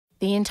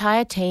The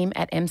entire team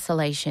at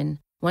Emsolation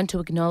want to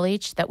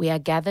acknowledge that we are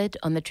gathered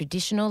on the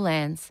traditional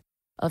lands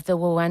of the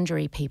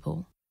Wurundjeri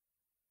people.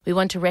 We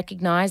want to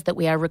recognise that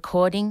we are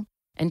recording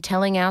and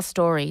telling our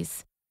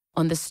stories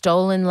on the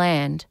stolen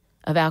land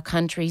of our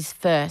country's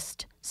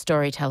first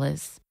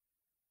storytellers.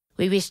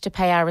 We wish to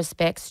pay our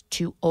respects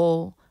to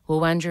all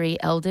Wurundjeri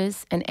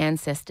elders and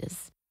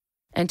ancestors,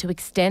 and to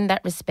extend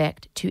that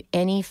respect to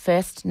any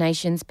First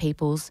Nations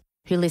peoples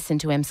who listen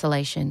to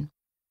Emsolation.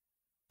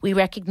 We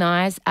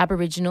recognise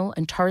Aboriginal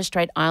and Torres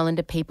Strait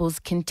Islander peoples'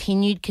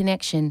 continued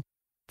connection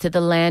to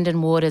the land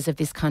and waters of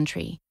this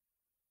country,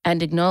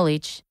 and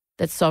acknowledge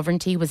that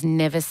sovereignty was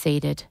never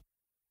ceded.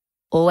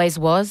 Always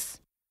was,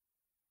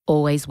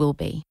 always will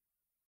be.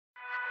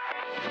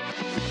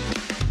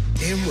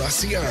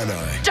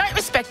 Don't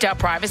respect our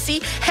privacy,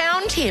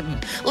 hound him.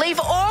 Leave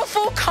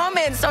awful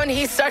comments on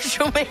his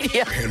social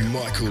media. And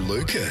Michael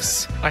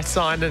Lucas. I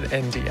signed an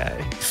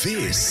NDA.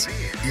 This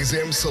is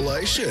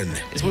Emsolation.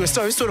 We were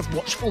so sort of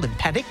watchful and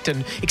panicked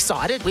and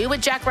excited. We were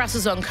Jack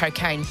Russells on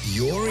cocaine.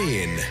 You're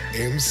in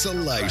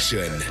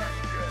Emsolation.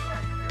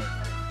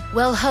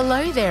 Well,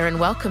 hello there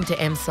and welcome to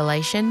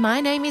Emsolation. My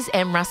name is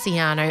Em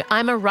Russiano.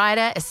 I'm a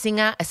writer, a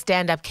singer, a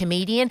stand-up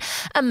comedian,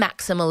 a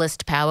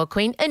maximalist power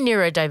queen, a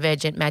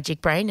neurodivergent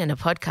magic brain and a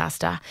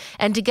podcaster.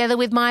 And together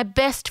with my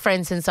best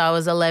friend since I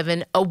was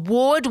 11,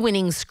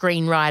 award-winning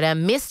screenwriter,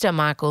 Mr.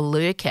 Michael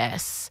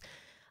Lucas,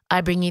 I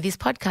bring you this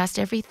podcast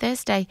every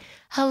Thursday.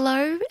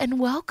 Hello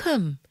and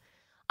welcome.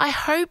 I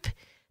hope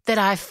that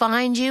I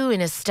find you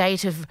in a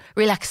state of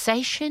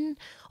relaxation,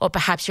 or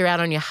perhaps you're out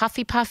on your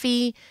huffy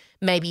puffy.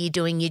 Maybe you're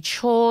doing your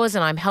chores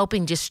and I'm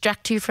helping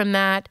distract you from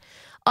that.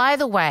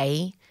 Either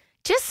way,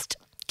 just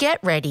get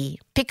ready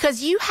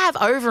because you have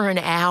over an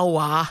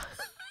hour.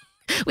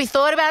 We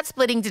thought about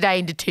splitting today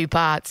into two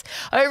parts.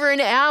 Over an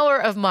hour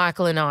of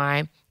Michael and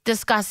I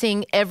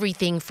discussing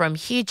everything from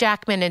Hugh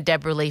Jackman and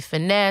Deborra-Lee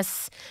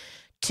Furness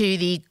to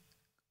the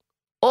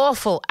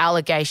awful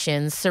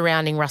allegations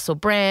surrounding Russell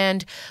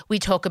Brand. We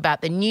talk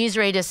about the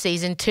Newsreader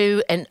season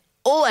 2 and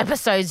all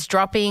episodes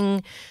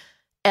dropping.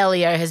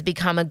 Elio has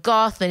become a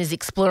goth and is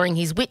exploring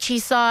his witchy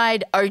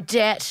side.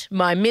 Odette,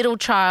 my middle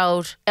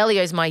child,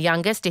 Elio's my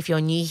youngest if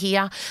you're new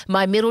here.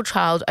 My middle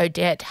child,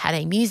 Odette, had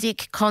a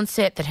music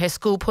concert that her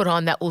school put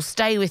on that will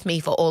stay with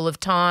me for all of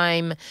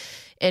time.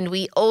 And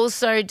we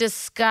also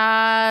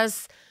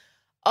discuss,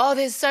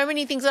 there's so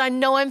many things that I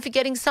know I'm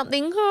forgetting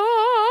something.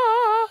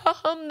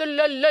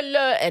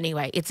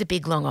 Anyway, it's a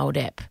big, long old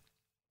ep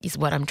is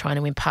what I'm trying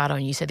to impart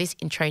on you. So this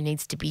intro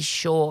needs to be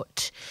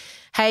short.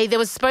 Hey, there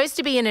was supposed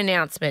to be an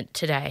announcement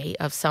today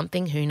of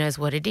something, who knows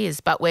what it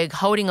is, but we're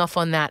holding off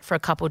on that for a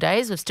couple of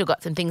days. We've still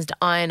got some things to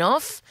iron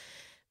off,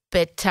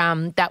 but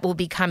that will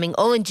be coming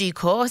all in due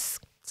course,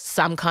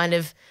 some kind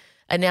of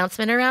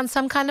announcement around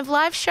some kind of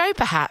live show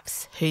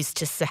perhaps, who's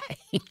to say.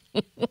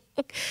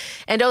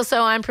 And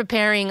also I'm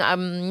preparing,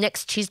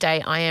 next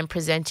Tuesday I am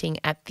presenting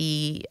at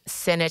the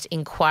Senate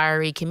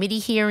Inquiry Committee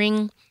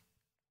hearing.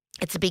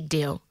 It's a big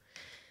deal.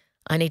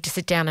 I need to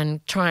sit down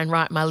and try and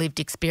write my lived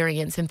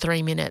experience in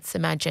 3 minutes,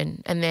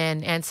 imagine, and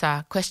then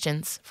answer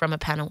questions from a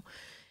panel.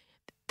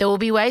 There will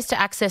be ways to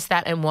access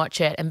that and watch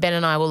it, and Ben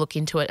and I will look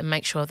into it and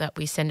make sure that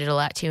we send it all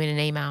out to you in an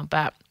email.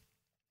 But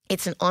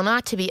it's an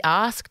honour to be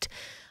asked.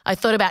 I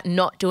thought about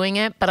not doing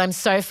it, but I'm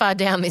so far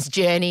down this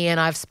journey and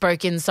I've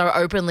spoken so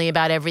openly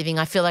about everything.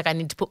 I feel like I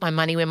need to put my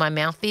money where my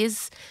mouth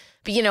is.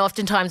 But,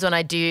 oftentimes when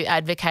I do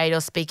advocate or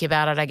speak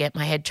about it, I get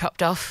my head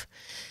chopped off.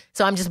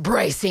 So I'm just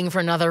bracing for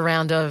another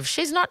round of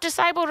she's not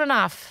disabled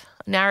enough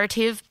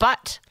narrative,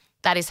 but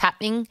that is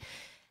happening.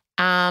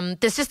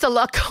 There's just a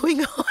lot going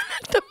on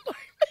at the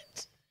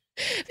moment.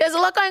 There's a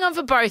lot going on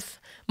for both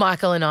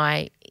Michael and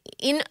I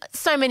in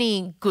so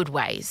many good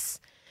ways.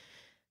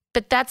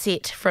 But that's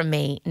it from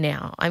me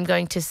now. I'm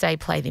going to say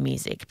play the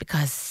music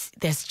because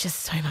there's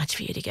just so much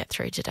for you to get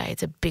through today.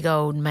 It's a big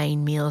old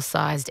main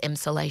meal-sized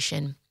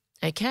Emsolation.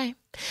 Okay,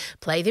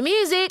 play the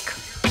music.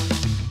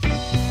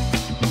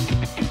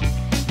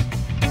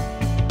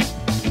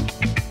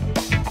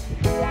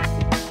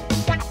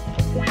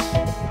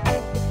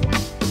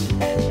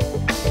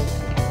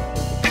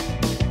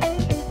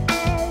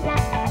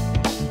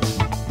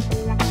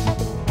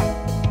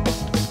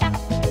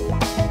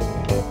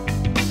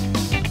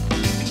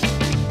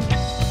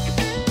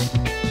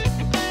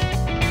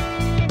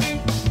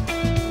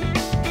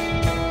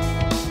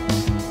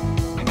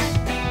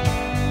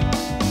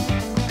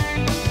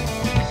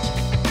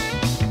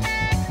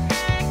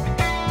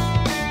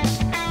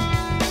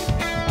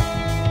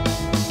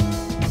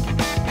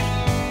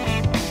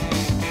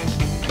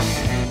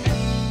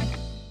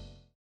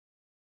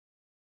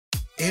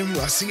 Em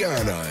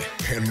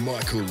Russiano and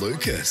Michael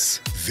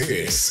Lucas.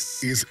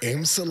 This is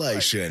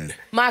Emsolation.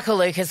 Michael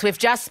Lucas, we've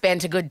just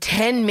spent a good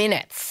 10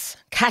 minutes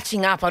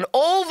catching up on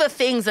all the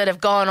things that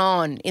have gone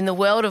on in the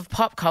world of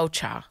pop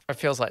culture. It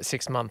feels like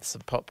 6 months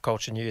of pop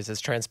culture news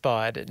has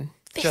transpired in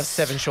just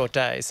 7 short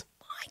days.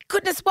 My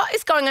goodness, what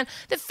is going on?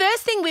 The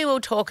first thing we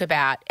will talk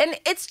about, and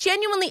it's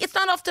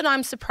not often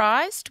I'm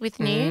surprised with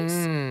news.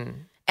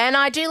 And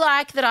I do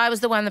like that I was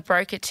the one that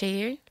broke it to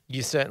you.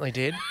 You certainly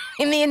did.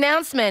 In the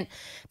announcement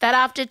that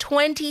after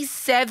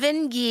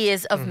 27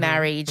 years of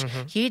marriage,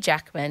 Hugh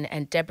Jackman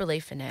and Deborra-Lee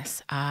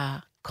Furness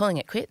are calling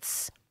it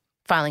quits,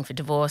 filing for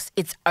divorce.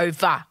 It's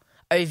over.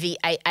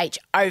 O-V-A-H,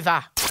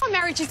 over. Our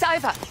marriage is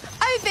over.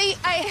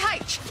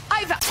 O-V-A-H,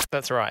 over.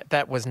 That's right.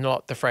 That was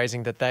not the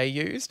phrasing that they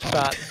used,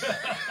 but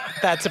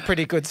that's a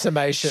pretty good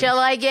summation. Shall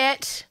I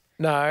get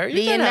No, you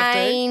the don't have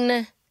to.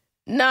 inane?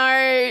 No,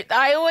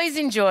 I always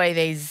enjoy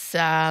these.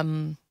 They're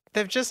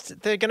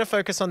going to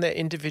focus on their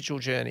individual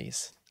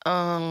journeys.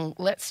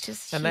 Let's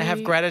just. And they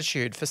have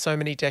gratitude for so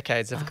many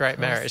decades of great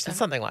marriage. It's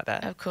something like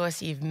that. Of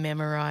course, you've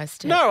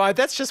memorised it. No,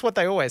 that's just what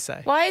they always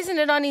say. Why isn't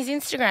it on his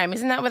Instagram?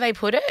 Isn't that where they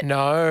put it?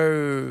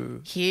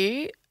 No.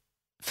 Hugh,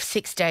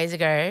 6 days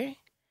ago,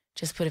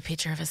 just put a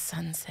picture of a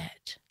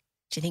sunset.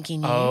 Do you think he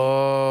knew?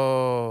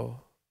 Oh.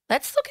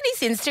 Let's look at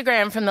his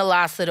Instagram from the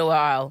last little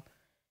while.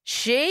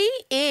 She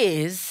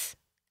is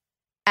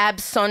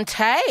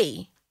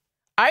absentee.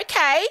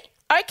 Okay,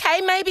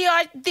 maybe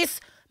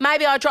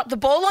I dropped the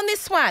ball on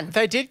this one.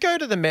 They did go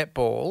to the Met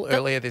Ball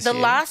earlier this year. The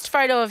last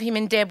photo of him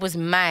and Deb was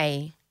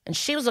May, and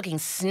she was looking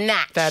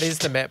snatched. That is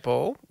the Met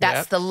Ball.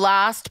 That's the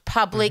last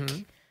public.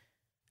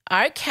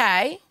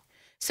 Okay.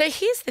 So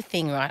here's the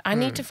thing, right? I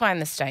need to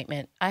find the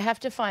statement. I have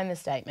to find the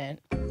statement.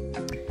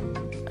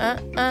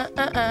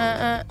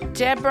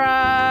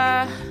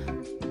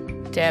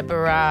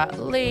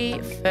 Deborra-Lee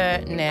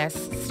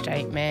Furness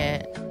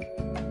statement.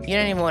 You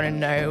don't even want to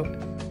know.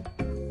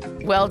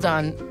 Well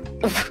done.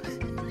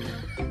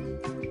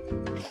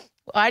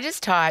 I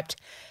just typed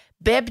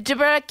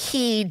Bebdra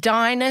Key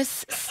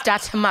Dinus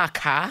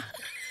Statamaka.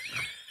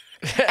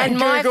 And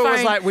Google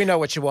was like, we know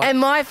what you want. And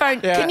my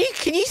phone, Yeah.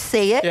 can you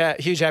see it? Yeah,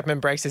 Hugh Jackman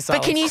breaks his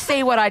silence. But can you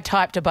see what I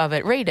typed above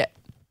it? Read it.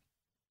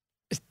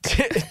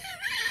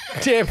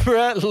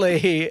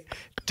 Deborra-Lee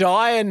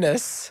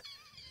Dionys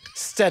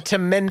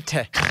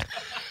Statamente.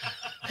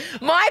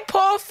 My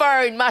poor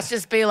phone must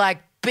just be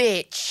like,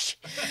 bitch.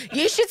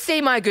 You should see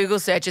my Google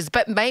searches,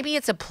 but maybe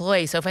it's a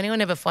ploy. So if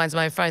anyone ever finds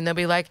my phone, they'll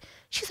be like,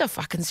 she's a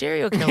fucking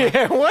serial killer.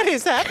 Yeah, what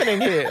is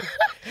happening here?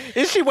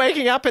 Is she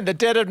waking up in the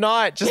dead of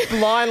night just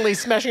blindly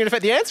smashing it?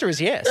 The answer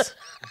is yes.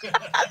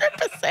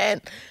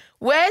 100%.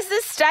 Where's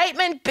the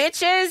statement,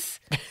 bitches?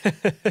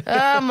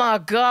 Oh, my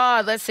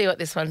God. Let's see what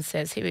this one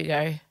says. Here we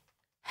go.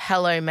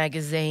 Hello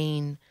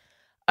Magazine.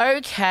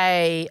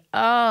 Okay.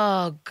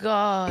 Oh,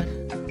 God.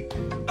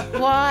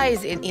 Why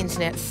is it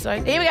internet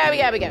so... Here we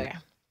go.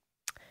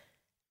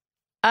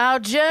 Our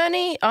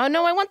journey... Oh,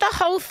 no, I want the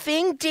whole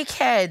thing,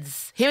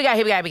 dickheads. Here we go.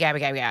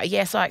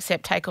 Yes, I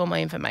accept. Take all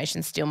my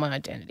information. Steal my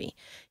identity.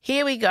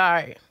 Here we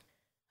go.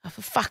 Oh,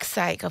 for fuck's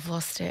sake, I've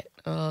lost it.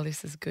 Oh,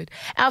 this is good.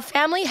 Our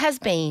family has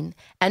been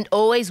and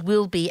always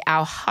will be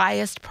our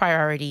highest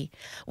priority.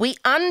 We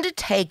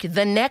undertake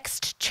the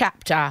next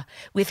chapter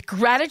with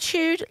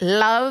gratitude,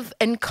 love,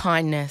 and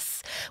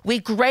kindness. We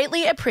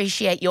greatly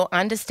appreciate your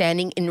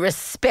understanding in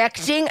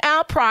respecting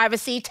our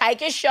privacy.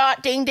 Take a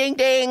shot, ding, ding,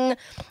 ding,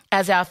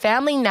 as our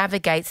family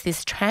navigates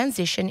this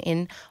transition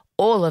in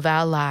all of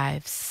our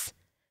lives.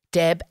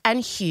 Deb and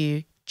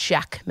Hugh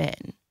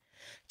Jackman.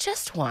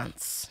 Just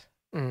once,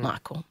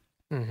 Michael,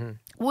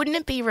 wouldn't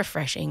it be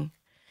refreshing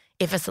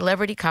if a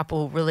celebrity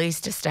couple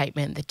released a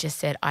statement that just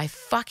said, I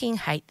fucking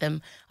hate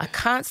them. I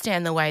can't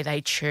stand the way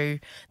they chew.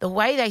 The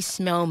way they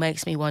smell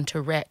makes me want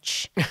to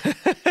retch.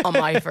 I'm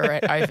over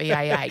it,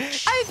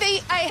 O-V-A-H.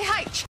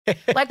 O-V-A-H.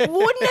 Like,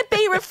 wouldn't it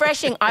be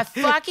refreshing? I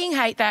fucking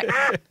hate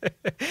that.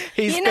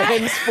 He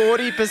spends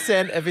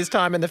 40% of his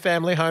time in the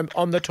family home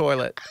on the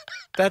toilet.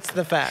 That's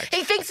the fact.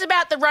 He thinks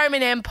about the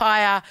Roman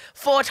Empire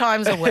 4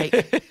 times a week.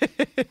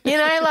 You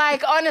know,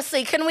 like,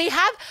 honestly, can we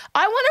have...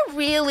 I want a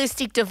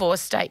realistic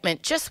divorce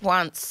statement just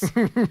once.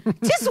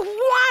 Just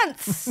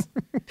once.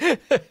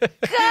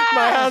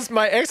 God.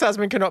 My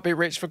ex-husband cannot be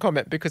reached for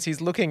comment because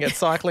he's looking at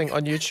cycling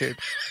on YouTube.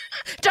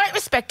 Don't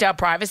respect our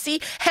privacy.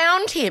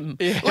 Hound him.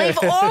 Leave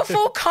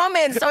awful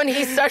comments on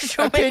his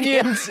social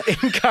media. Opinions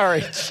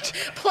encouraged.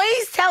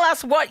 Please tell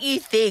us what you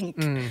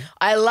think.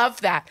 I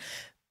love that.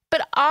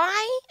 But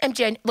I am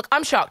look,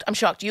 I'm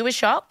shocked. You were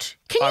shocked?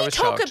 Can you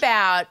talk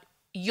about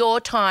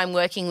your time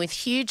working with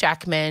Hugh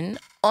Jackman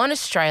on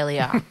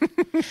Australia?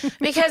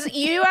 Because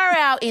you are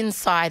our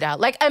insider.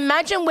 Like,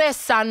 imagine we're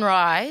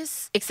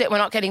Sunrise, except we're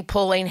not getting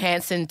Pauline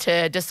Hanson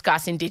to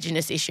discuss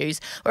Indigenous issues.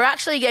 We're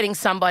actually getting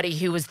somebody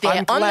who was there on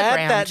the ground. I'm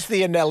glad that's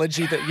the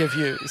analogy that you've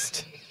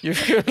used. You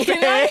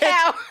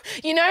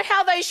know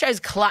how those shows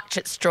clutch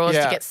at straws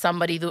to get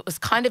somebody that was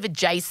kind of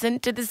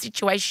adjacent to the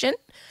situation?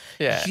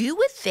 Yeah. You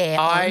were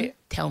there.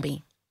 Tell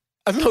me.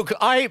 Look,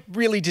 I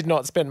really did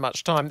not spend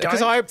much time there.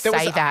 Don't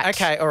say that.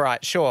 Okay, all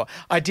right, sure.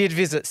 I did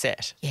visit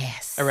set.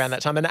 Yes. Around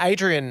that time. And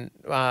Adrian,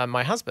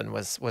 my husband,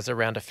 was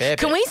around a fair bit.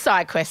 Can we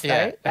side quest though?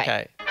 Yeah, Wait.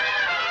 okay.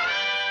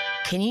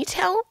 Can you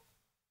tell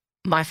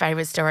my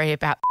favourite story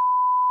about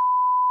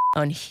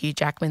on Hugh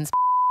Jackman's?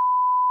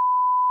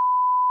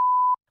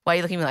 Why are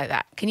you looking at me like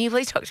that? Can you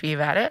please talk to me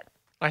about it?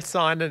 I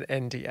signed an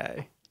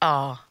NDA.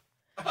 Oh.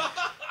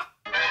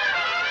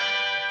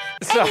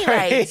 Sorry.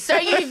 Anyway, so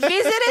you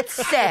visited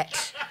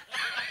set.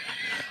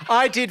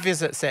 I did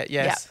visit set,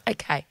 yes. Yeah,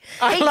 okay.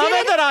 I He love did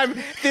it that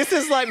this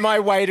is like my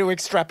way to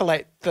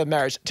extrapolate the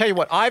marriage. Tell you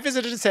what, I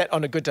visited a set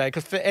on a good day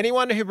because for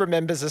anyone who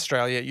remembers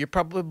Australia, you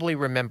probably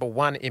remember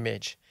one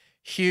image,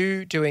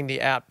 Hugh doing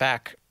the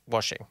outback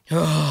washing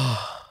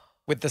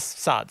with the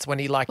suds when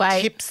he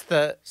tips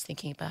the... I was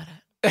thinking about it.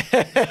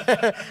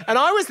 And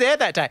I was there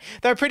that day.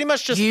 They were pretty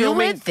much just You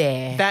filming were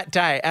there? that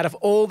day out of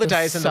all the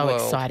days in the world.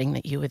 So exciting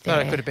that you were there.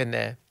 Thought I could have been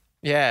there.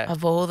 Yeah.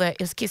 Of all the, it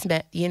was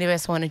kismet. The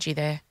universe wanted you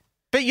there.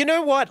 But you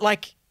know what?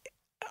 Like,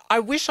 I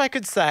wish I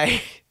could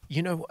say,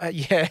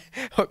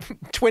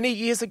 20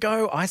 years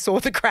ago I saw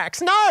the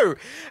cracks. No,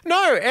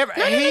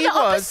 the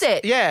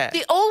opposite. Yeah.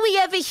 All we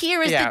ever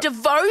hear is the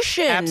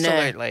devotion.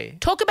 Absolutely.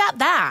 Talk about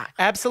that.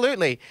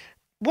 Absolutely.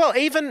 Well,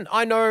 even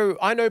I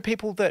know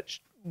people that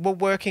were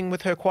working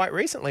with her quite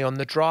recently on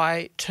The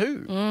Dry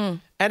too.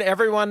 And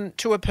everyone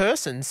to a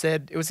person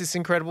said it was this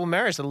incredible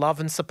marriage, the love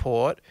and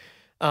support.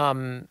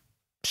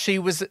 She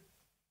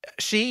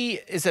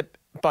is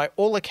by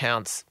all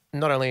accounts,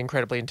 not only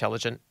incredibly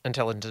intelligent,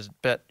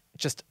 but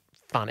just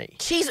funny.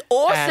 She's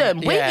awesome.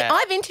 And,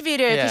 I've interviewed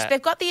her because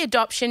they've got the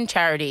adoption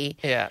charity.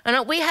 Yeah.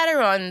 And we had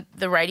her on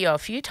the radio a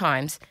few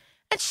times.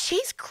 And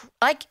she's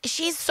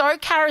so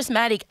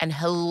charismatic and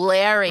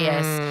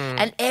hilarious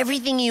and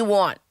everything you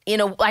want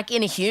in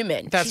a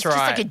human. That's she's right.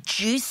 Just like a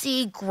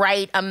juicy,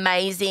 great,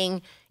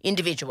 amazing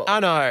individual. I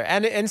know.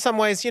 And in some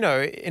ways,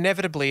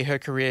 inevitably her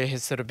career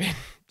has sort of been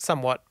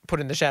somewhat put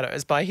in the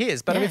shadows by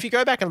his. But I mean, if you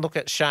go back and look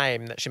at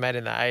Shame that she made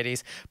in the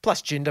 80s,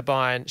 plus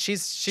Jindabyne,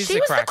 she's a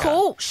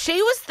cracker.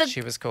 She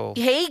was cool.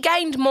 He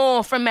gained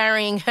more from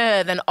marrying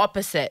her than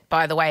opposite,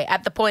 by the way,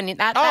 at that point in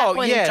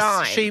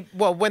time.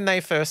 When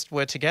they first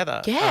were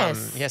together.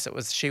 Yes.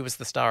 She was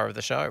the star of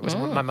the show. It was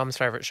my mum's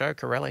favourite show,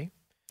 Corelli.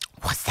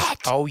 What's that?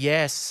 Oh,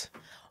 yes.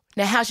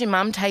 Now, how's your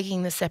mum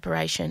taking the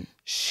separation?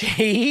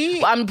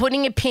 I'm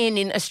putting a pin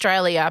in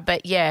Australia,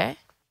 but yeah.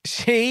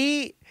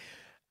 She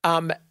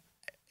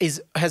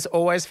has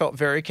always felt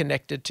very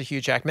connected to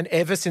Hugh Jackman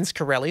ever since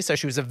Corelli. So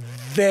she was a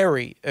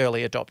very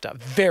early adopter,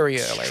 very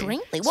early.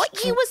 Extremely.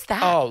 What year was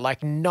that? Oh,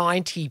 like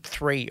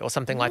 93 or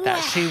something like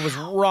that. She was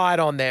right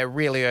on there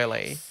really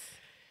early.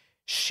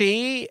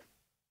 She,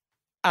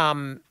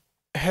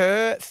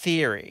 her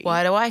theory.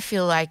 Why do I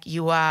feel like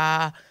you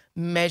are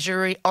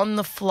measuring on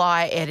the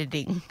fly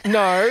editing?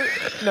 No.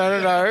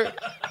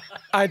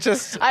 I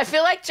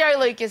feel like Joe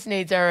Lucas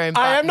needs her own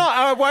button. I am not.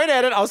 I won't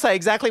edit. I'll say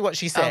exactly what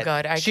she said. Oh,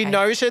 God, okay. She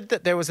noted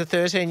that there was a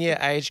 13-year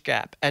age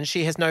gap, and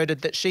she has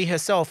noted that she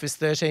herself is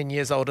 13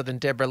 years older than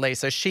Deborra-Lee,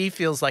 so she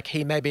feels like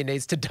he maybe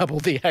needs to double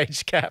the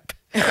age gap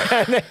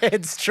and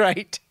head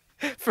straight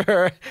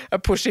for a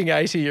pushing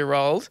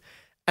 80-year-old,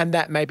 and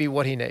that may be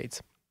what he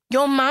needs.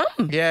 Your mum?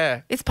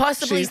 Yeah. It's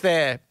possibly... She's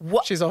there.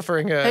 What? She's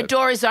offering her... Her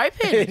door is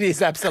open. It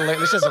is,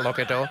 absolutely. She doesn't lock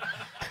her door.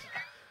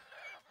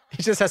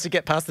 He just has to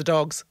get past the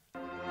dogs.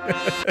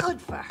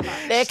 Good for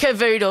her. They're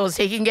cavoodles.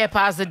 He can get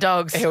past the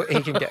dogs.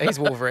 He's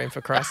Wolverine, for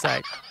Christ's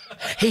sake.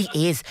 He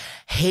is.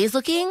 He's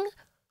looking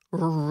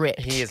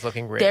ripped. He is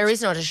looking ripped. There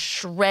is not a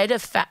shred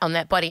of fat on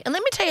that body. And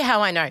let me tell you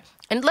how I know.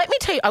 And let me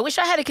tell you, I wish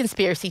I had a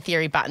conspiracy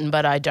theory button,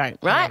 but I don't,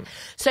 right?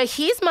 So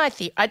here's my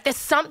theory. There's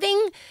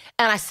something,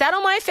 and I sat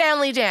on my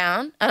family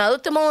down and I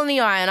looked them all in the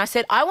eye and I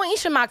said, I want you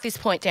to mark this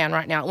point down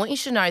right now. I want you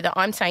to know that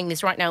I'm saying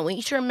this right now. I want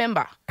you to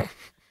remember.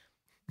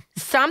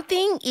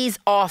 Something is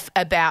off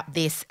about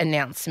this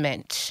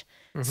announcement.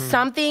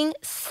 Something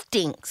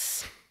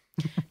stinks.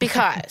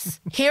 Because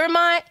here are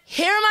my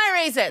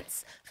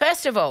reasons.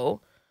 First of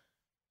all,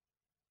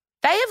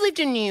 they have lived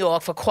in New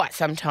York for quite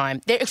some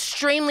time. They're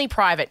extremely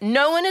private.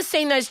 No one has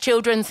seen those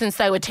children since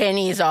they were 10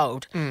 years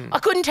old. I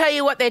couldn't tell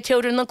you what their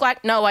children look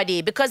like. No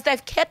idea, because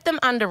they've kept them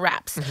under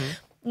wraps.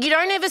 You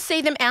don't ever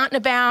see them out and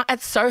about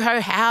at Soho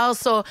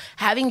House or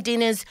having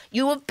dinners.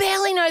 You will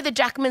barely know the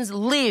Jackmans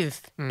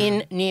live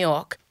in New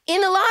York. In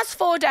the last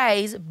 4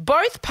 days,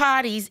 both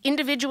parties,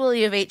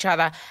 individually of each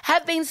other,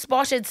 have been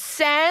spotted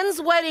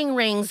sans wedding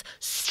rings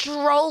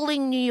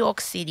strolling New York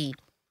City.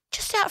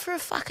 Just out for a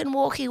fucking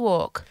walkie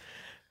walk.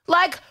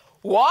 Like,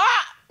 what?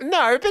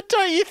 No, but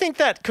don't you think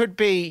that could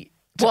be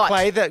to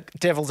play the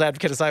devil's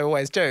advocate, as I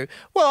always do?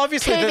 Well,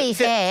 obviously, to be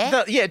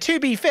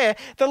fair,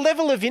 the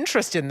level of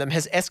interest in them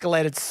has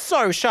escalated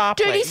so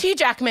sharply. Dude, he's Hugh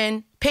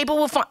Jackman. People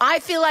will find. I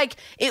feel like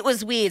it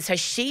was weird. So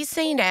she's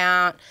seen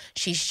out.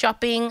 She's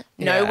shopping.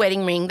 No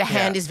wedding ring. The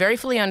hand is very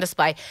fully on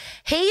display.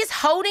 He's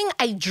holding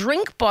a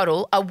drink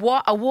bottle, a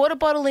water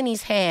bottle in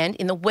his hand,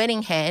 in the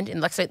wedding hand,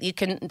 and so you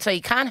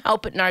can't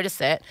help but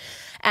notice it.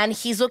 And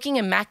he's looking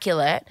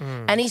immaculate,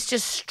 and he's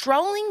just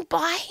strolling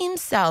by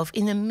himself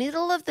in the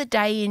middle of the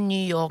day in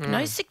New York.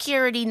 No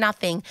security,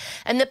 nothing.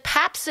 And the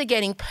paps are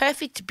getting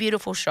perfect,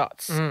 beautiful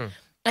shots. And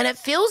it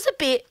feels a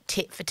bit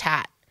tit for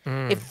tat.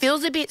 It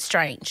feels a bit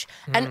strange.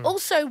 And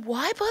also,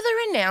 why bother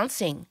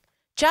announcing?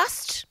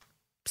 Just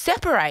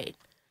separate.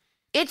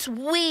 It's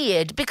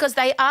weird because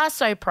they are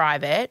so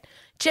private.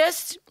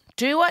 Just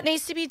do what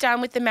needs to be done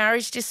with the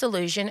marriage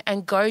dissolution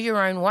and go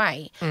your own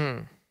way.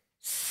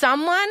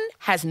 Someone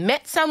has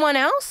met someone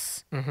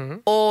else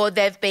or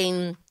they've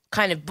been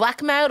kind of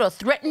blackmailed or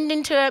threatened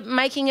into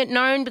making it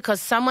known because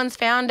someone's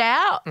found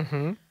out.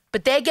 Mm-hmm.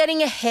 But they're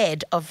getting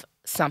ahead of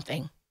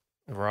something.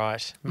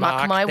 Right.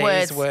 Mark my these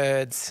words.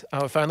 words.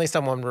 Oh, if only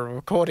someone were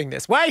recording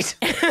this. Wait!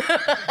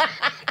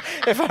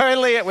 If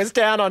only it was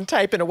down on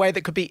tape in a way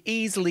that could be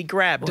easily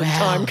grabbed and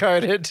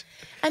time-coded.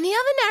 And the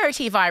other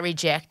narrative I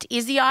reject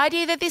is the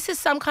idea that this is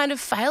some kind of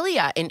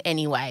failure in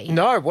any way.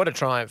 No, what a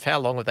triumph. How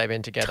long have they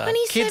been together?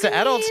 27 Kids are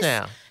adults years.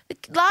 now. The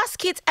last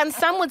kids, and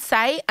some would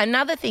say,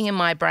 another thing in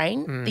my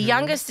brain, the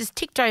youngest is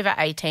ticked over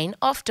 18,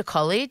 off to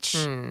college.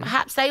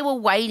 Perhaps they were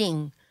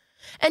waiting.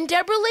 And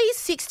Deborra-Lee's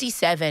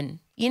 67.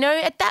 You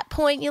know, at that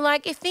point, you're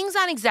like, if things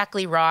aren't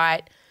exactly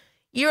right,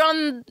 you're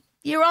on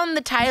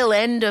the tail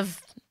end of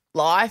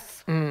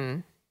life.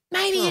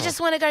 Maybe you just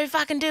want to go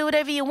fucking do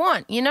whatever you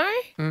want, you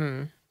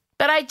know?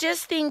 But I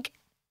just think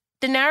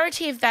the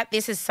narrative that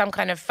this is some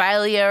kind of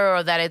failure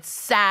or that it's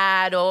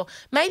sad, or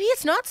maybe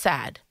it's not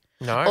sad.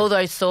 No.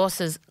 Although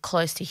sources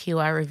close to Hugh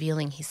are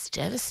revealing he's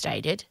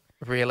devastated.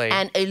 Really?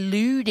 And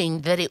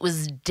alluding that it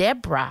was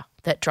Deborah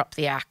that dropped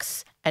the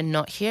axe and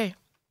not Hugh.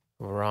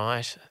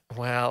 Right.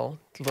 Well,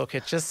 look,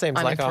 it just seems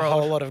I'm like enthralled. a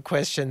whole lot of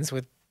questions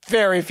with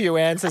very few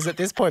answers at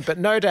this point, but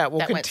no doubt we'll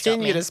That won't stop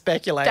continue me. to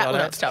speculate That on will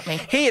it. not stop me.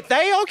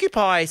 They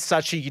occupy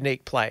such a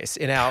unique place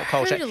in our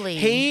culture.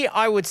 Totally.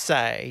 I would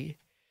say,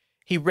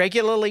 he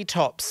regularly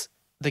tops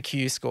the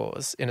Q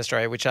scores in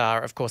Australia, which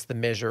are, of course, the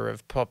measure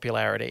of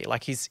popularity.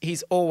 Like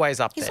he's always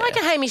up He's there. like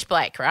a Hamish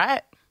Blake,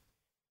 right?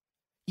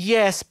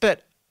 Yes,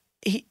 but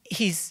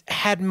he's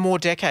had more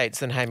decades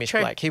than Hamish True.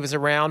 Blake. He was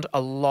around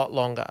a lot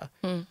longer.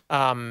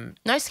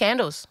 No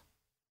scandals.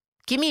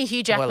 Give me a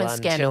Hugh Jackman Well,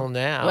 scandal. until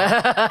now.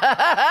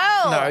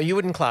 Well, No, you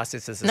wouldn't class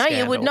this as a No,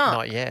 scandal. you would not.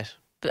 Not yet.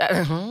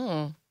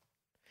 yeah.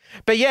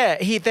 But yeah,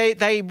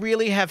 they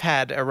really have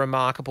had a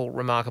remarkable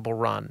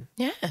run.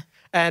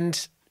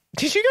 And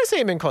did you go see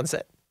him in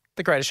concert,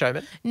 The Greatest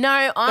Showman?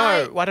 No,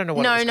 I don't know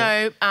what it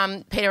was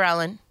called. Peter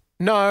Allen.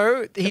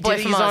 No, he Boy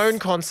did from his Oz. own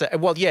concert.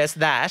 Well, yes,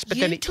 that. But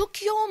You then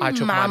took your I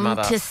took my mum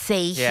mother. to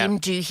see Yeah. him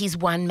do his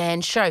one-man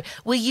show.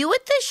 Were you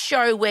at the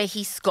show where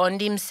he sconed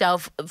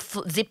himself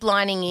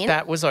ziplining in?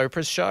 that was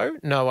Oprah's show.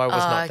 No, I was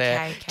not there.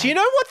 okay. Do you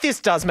know what this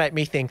does make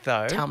me think,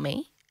 though? Tell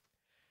me.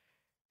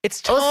 It's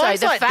times Also,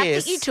 the like fact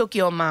this. that you took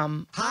your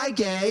mum,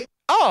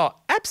 Oh,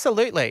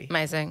 absolutely.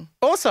 amazing.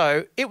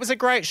 Also, it was a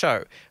great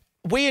show.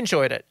 We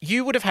enjoyed it.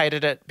 You would have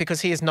hated it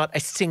because he is not a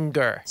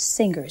singer.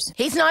 Singers.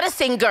 He's not a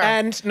singer.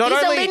 And not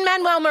He's only- a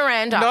Lin-Manuel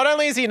Miranda. Not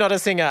only is he not a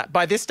singer,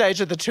 by this stage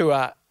of the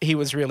tour, he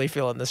was really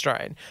feeling the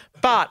strain.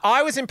 But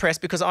I was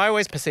impressed because I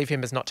always perceive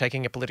him as not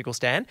taking a political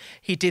stand.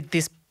 He did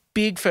this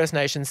big First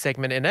Nations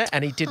segment in it,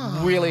 and he did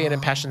really an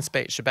impassioned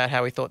speech about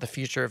how he thought the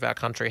future of our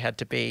country had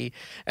to be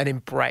an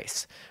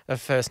embrace of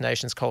First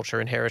Nations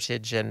culture and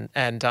heritage. And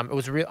it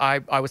was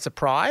I was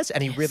surprised,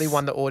 and he really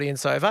won the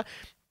audience over.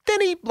 Then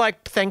he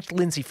thanked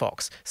Lindsay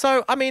Fox.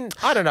 So, I mean,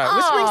 I don't know. It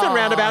was swings and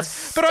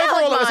roundabouts. But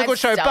overall, it was a good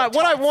show. But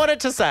what I wanted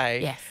to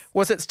say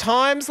was it's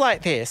times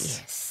like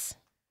this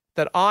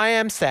that I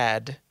am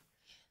sad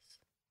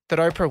that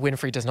Oprah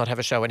Winfrey does not have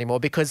a show anymore,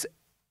 because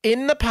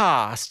in the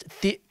past,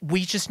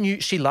 we just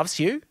knew she loves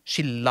Hugh.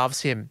 She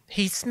loves him.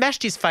 He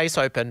smashed his face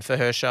open for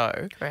her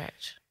show.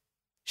 Correct.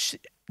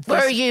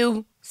 Were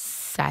you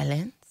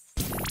silent?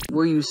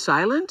 Were you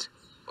silent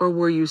or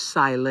were you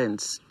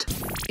silenced?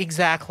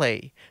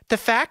 Exactly. The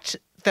fact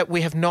that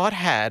we have not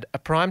had a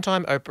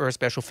primetime Oprah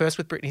special, first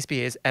with Britney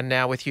Spears and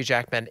now with Hugh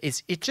Jackman,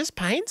 it just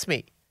pains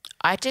me.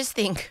 I just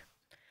think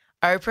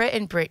Oprah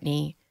and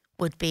Britney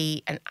would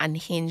be an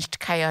unhinged,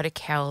 chaotic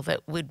hell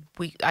that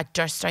I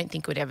just don't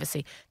think we'd ever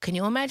see. Can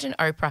you imagine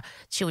Oprah?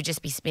 She would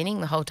just be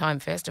spinning the whole time,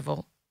 first of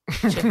all.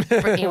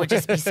 Britney would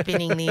just be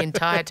spinning the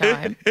entire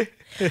time.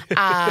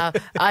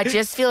 I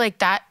just feel like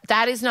that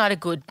is not a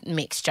good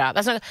mixture.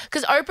 That's not,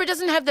 because Oprah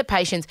doesn't have the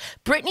patience.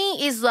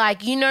 Britney is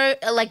like you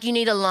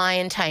need a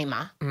lion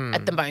tamer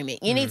at the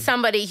moment. You need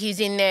somebody who's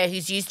in there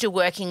who's used to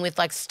working with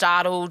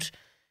startled,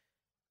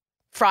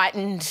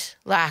 frightened,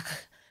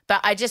 But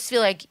I just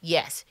feel like,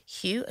 yes,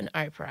 Hugh and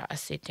Oprah are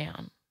sit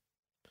down.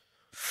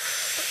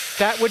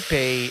 That would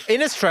be,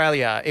 in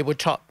Australia, it would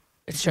top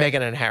true.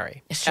 Meghan and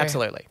Harry. It's true.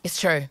 Absolutely.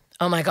 It's true.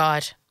 Oh, my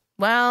God.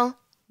 Well,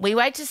 we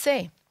wait to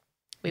see.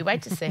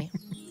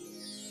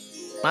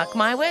 Mark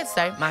my words,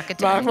 though. Mark it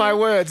down. Mark my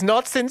words,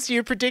 not since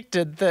you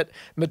predicted that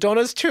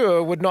Madonna's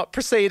tour would not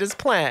proceed as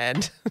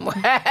planned.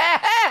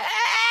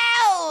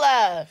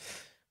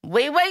 Well,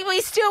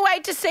 we still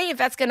wait to see if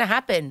that's going to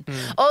happen.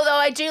 Although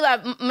I do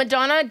love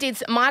Madonna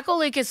Michael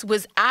Lucas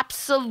was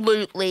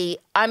absolutely,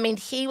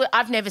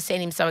 I've never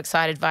seen him so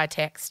excited via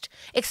text.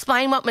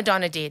 Explain what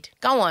Madonna did.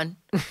 Go on.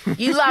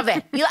 You love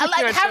it.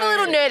 Have a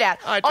little nerd out.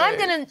 I do.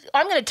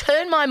 I'm gonna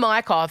turn my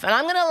mic off and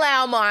I'm gonna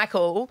allow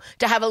Michael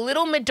to have a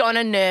little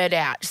Madonna nerd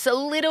out. Just a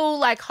little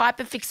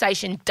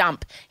hyperfixation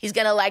dump. He's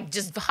gonna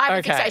just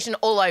hyperfixation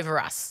all over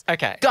us.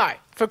 Okay. Go.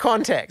 For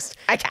context.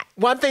 Okay.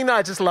 One thing that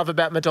I just love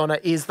about Madonna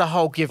is the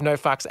whole give no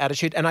fucks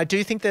attitude. And I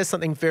do think there's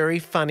something very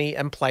funny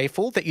and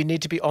playful that you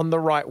need to be on the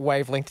right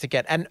wavelength to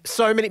get. And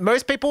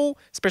most people,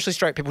 especially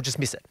straight people, just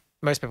miss it.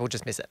 Most people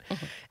just miss it.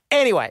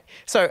 Anyway,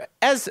 so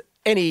as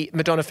any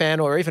Madonna fan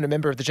or even a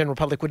member of the general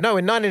public would know,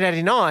 in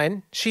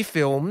 1989, she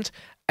filmed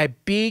a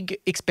big,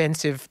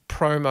 expensive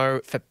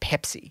promo for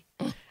Pepsi.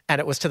 And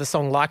it was to the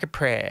song Like a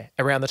Prayer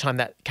around the time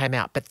that came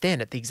out. But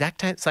then at the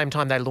exact same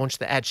time they launched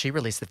the ad, she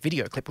released the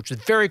video clip, which was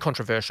very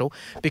controversial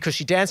because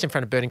she danced in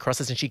front of burning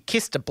crosses and she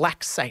kissed a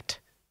black saint,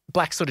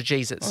 black sort of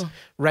Jesus,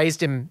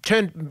 raised him,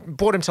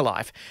 brought him to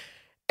life.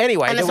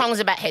 Anyway. And the song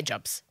was about head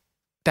jobs.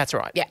 That's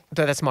right. Yeah.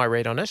 That's my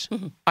read on it.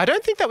 I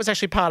don't think that was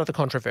actually part of the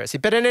controversy.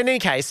 But in any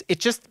case, it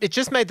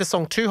just made the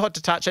song too hot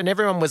to touch and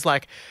everyone was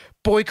like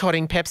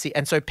boycotting Pepsi.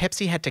 And so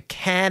Pepsi had to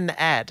can the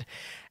ad,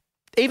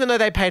 even though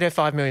they paid her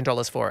 $5 million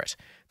for it.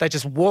 They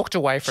just walked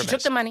away from it. She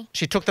took the money.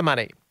 She took the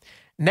money.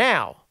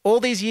 Now, all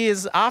these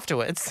years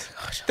afterwards,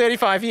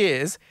 35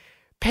 years,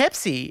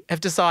 Pepsi have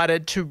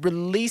decided to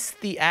release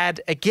the ad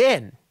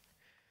again,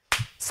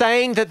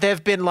 saying that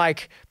they've been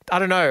like, I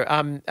don't know,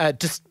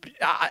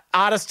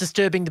 artists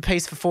disturbing the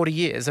peace for 40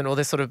 years and all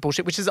this sort of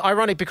bullshit, which is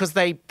ironic because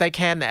they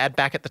canned the ad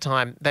back at the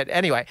time.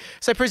 Anyway,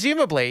 so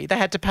presumably they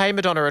had to pay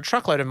Madonna a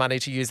truckload of money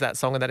to use that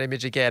song and that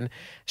image again.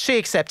 She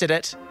accepted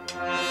it.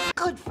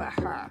 Good for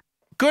her.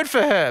 Good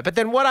for her. But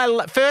then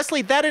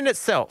firstly, that in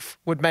itself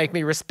would make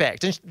me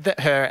respect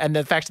her and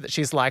the fact that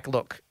she's like,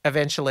 look,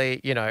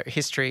 eventually,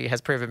 history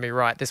has proven me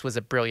right. This was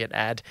a brilliant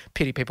ad.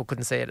 Pity people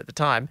couldn't see it at the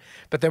time.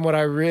 But then what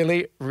I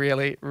really,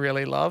 really,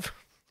 really love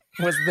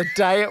was the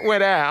day it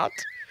went out,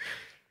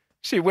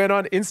 she went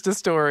on Insta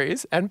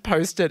stories and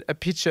posted a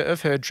picture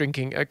of her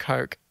drinking a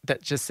Coke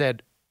that just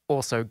said,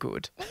 also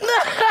good.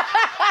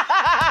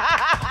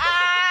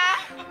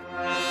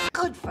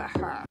 Good for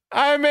her.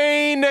 I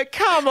mean,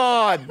 come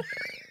on.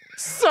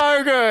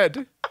 So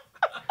good.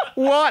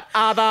 What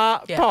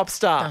other pop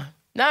star?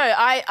 No,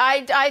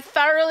 I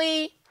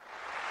thoroughly...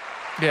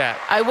 Yeah.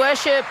 I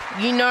worship,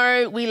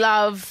 we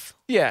love...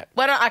 Yeah.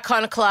 What an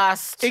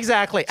iconoclast.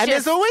 Exactly. And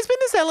there's always been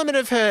this element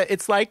of her,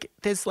 it's like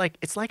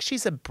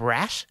she's a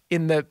brat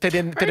but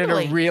in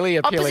a really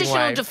appealing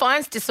Oppositional way.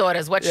 defiance disorder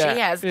is what she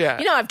has.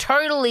 Yeah. I've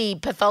totally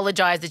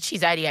pathologized that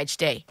she's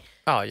ADHD.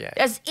 Oh, yeah.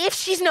 As if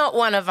she's not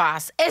one of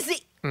us. As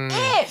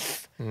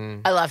if.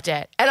 I loved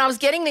it. And I was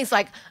getting these,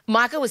 like,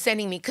 Michael was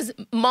sending me, because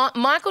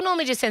Michael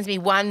normally just sends me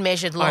one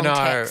measured long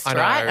text,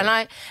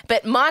 right?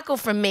 But Michael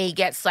from me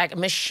gets, like,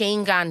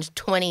 machine gunned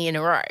 20 in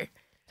a row.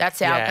 That's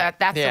the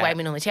way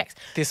we normally text.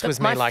 This was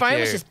me like you. My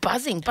phone was just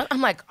buzzing. But I'm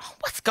like,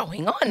 what's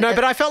going on? No,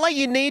 but I felt like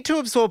you need to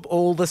absorb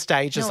all the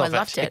stages of it. I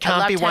loved it. It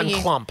can't be one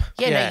clump.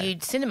 Yeah, no, you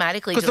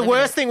cinematically. Because the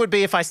worst thing would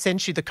be if I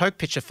sent you the Coke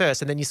picture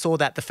first and then you saw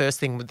that the first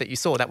thing that you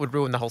saw. That would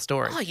ruin the whole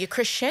story. Oh, you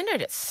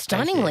crescendoed it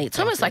stunningly. It's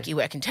almost like you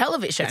work in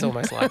television. It's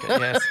almost like it,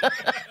 yes.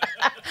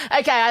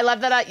 Okay, I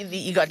love that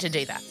you got to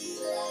do that.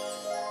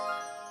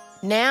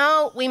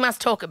 Now we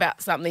must talk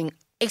about something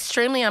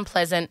extremely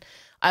unpleasant.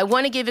 I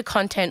want to give a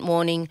content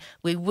warning.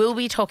 We will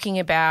be talking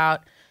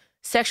about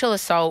sexual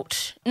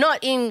assault, not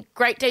in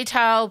great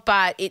detail,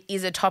 but it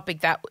is a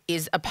topic that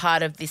is a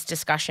part of this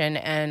discussion,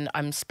 and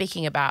I'm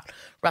speaking about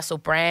Russell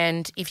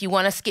Brand. If you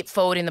want to skip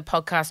forward in the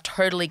podcast,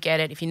 totally get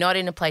it. If you're not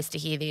in a place to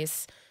hear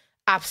this,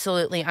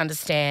 absolutely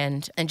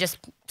understand and just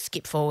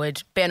skip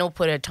forward. Ben will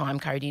put a time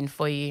code in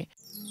for you.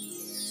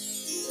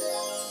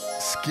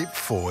 Skip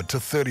forward to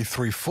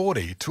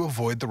 3340 to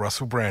avoid the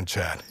Russell Brand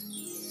chat.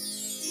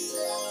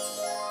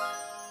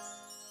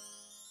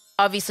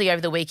 Obviously, over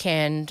the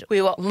weekend,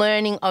 we were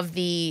learning of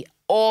the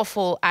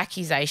awful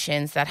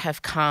accusations that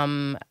have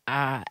come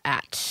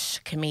at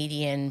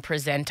comedian,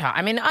 presenter.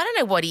 I mean, I don't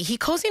know what he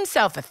calls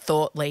himself a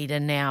thought leader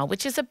now,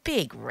 which is a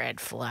big red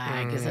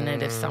flag, isn't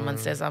it, if someone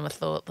says I'm a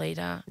thought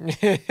leader?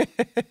 I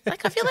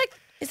feel like,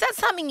 is that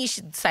something you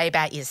should say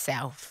about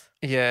yourself?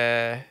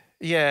 Yeah.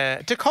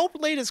 Yeah. Do cult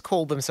leaders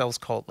call themselves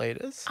cult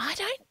leaders? I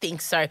don't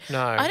think so.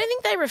 No. I don't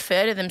think they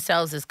refer to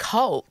themselves as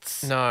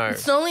cults. No.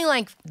 It's normally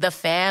like the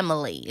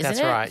family, isn't it?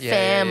 That's right. Yeah.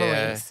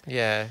 Families.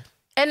 Yeah.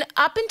 And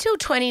up until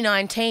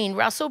 2019,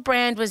 Russell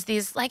Brand was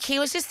he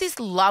was just this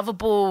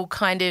lovable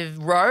kind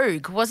of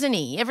rogue, wasn't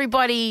he?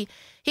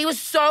 He was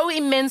so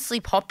immensely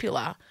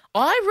popular.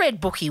 I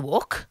read Bookie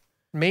Walk.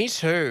 Me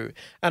too.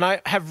 And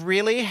I have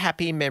really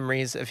happy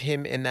memories of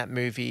him in that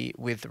movie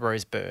with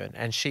Rose Byrne,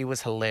 and she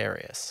was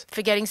hilarious.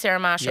 Forgetting Sarah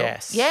Marshall.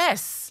 Yes.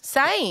 Yes,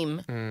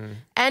 same.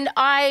 And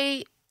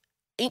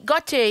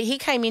he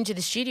came into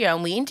the studio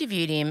and we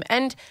interviewed him.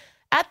 And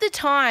at the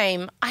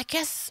time, I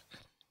guess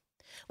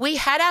we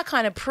had our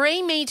kind of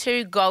pre-Me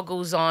Too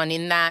goggles on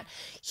in that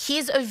he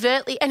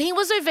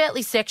was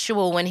overtly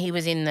sexual when he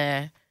was in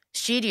the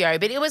studio,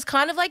 but it was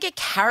kind of like a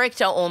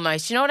character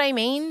almost. You know what I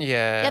mean?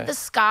 Yeah. He had the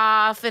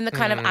scarf and the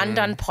kind of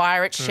undone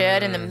pirate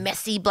shirt and the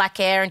messy black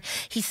hair, and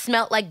he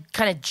smelt like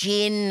kind of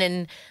gin,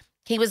 and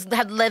he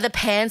had leather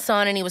pants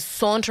on, and he was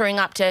sauntering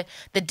up to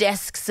the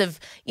desks of,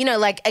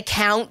 like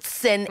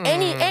accounts and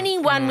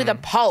anyone with a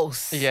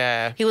pulse.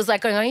 Yeah. He was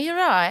like going, "Oh, you're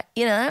right."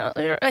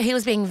 He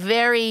was being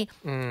very,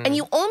 and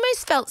you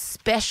almost felt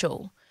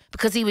special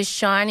because he was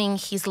shining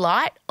his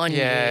light on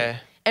you.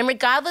 And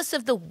regardless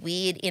of the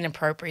weird,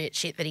 inappropriate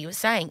shit that he was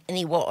saying, and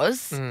he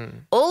was,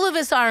 all of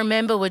us, I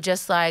remember, were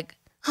just like,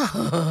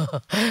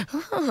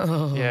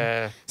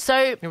 Yeah.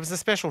 So It was a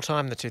special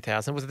time, the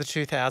 2000s. Was it the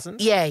 2000s?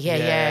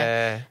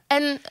 yeah.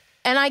 And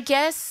I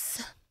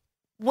guess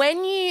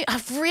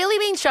I've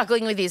really been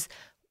struggling with this.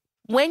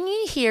 When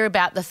you hear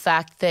about the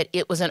fact that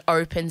it was an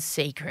open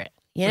secret,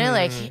 you know,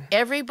 like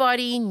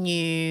everybody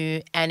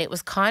knew, and it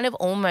was kind of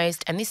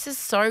almost, and this is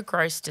so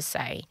gross to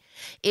say,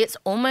 it's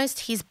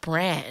almost his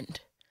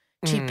brand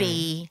to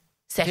be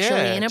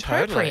sexually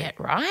inappropriate,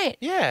 totally. right?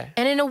 Yeah.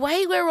 And in a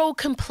way, we're all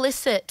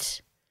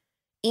complicit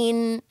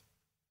in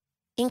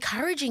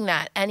encouraging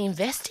that and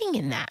investing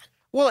in that.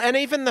 Well, and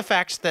even the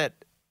fact that,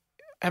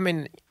 I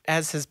mean,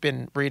 as has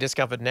been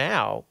rediscovered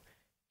now,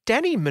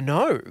 Danny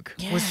Minogue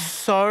was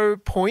so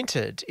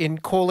pointed in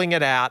calling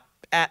it out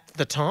at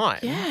the time.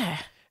 Yeah.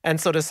 And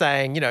sort of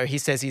saying, you know, he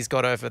says he's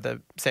got over the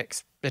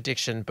sex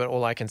addiction, but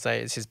all I can say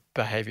is his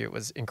behaviour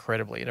was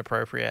incredibly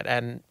inappropriate.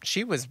 And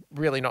she was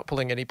really not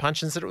pulling any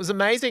punches. And it was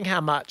amazing how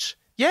much,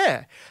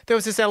 there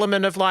was this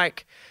element of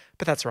like,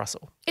 but that's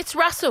Russell. It's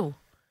Russell.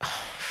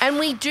 And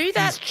we do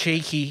that. He's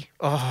cheeky.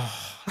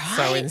 Oh,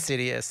 so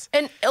insidious.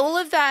 And all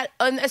of that,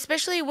 and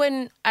especially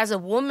when, as a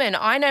woman,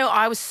 I know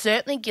I was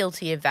certainly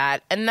guilty of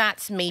that. And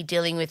that's me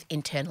dealing with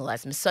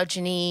internalized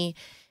misogyny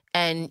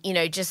and, you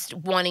know, just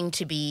wanting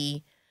to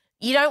be,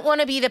 you don't want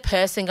to be the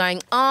person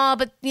going, oh,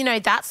 but, you know,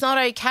 that's not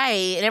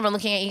okay. And everyone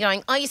looking at you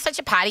going, oh, you're such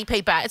a party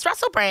pooper. It's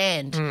Russell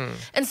Brand.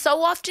 And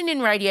so often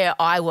in radio,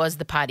 I was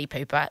the party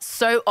pooper.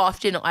 So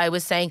often I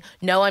was saying,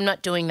 no, I'm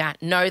not doing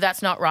that. No,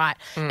 that's not right.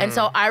 And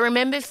so I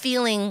remember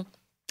feeling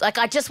like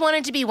I just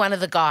wanted to be one of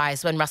the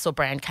guys when Russell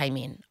Brand came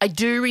in. I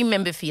do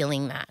remember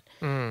feeling that.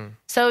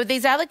 So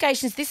these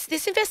allegations,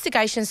 this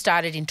investigation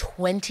started in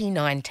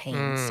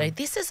 2019. So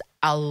this is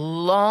a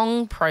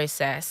long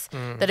process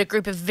that a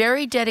group of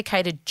very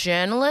dedicated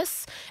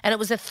journalists, and it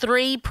was a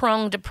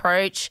three-pronged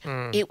approach.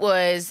 It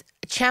was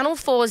Channel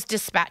 4's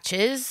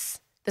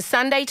dispatches, the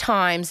Sunday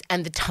Times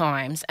and the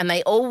Times, and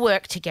they all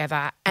worked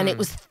together, and it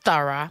was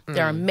thorough.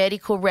 There are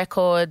medical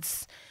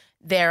records.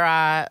 There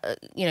are,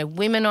 you know,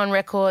 women on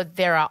record.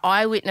 There are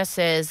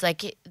eyewitnesses.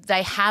 Like,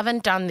 they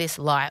haven't done this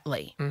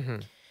lightly.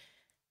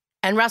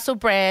 And Russell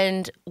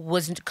Brand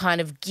was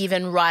kind of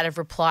given right of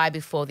reply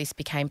before this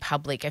became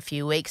public a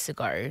few weeks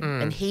ago,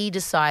 and he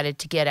decided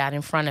to get out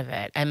in front of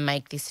it and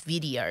make this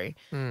video.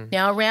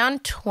 Now,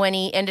 around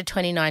end of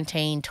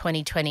 2019,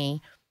 2020,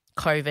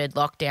 COVID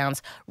lockdowns,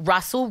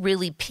 Russell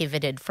really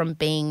pivoted from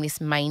being this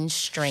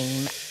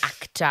mainstream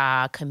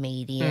actor,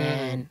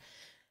 comedian,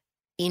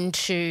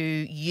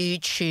 into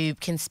YouTube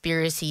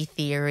conspiracy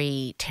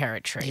theory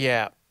territory.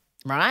 Yeah.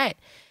 Right?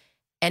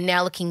 And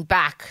now looking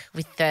back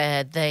with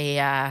the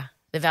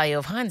value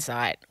of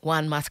hindsight,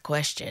 one must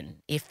question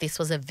if this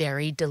was a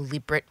very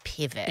deliberate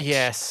pivot.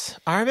 Yes.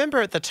 I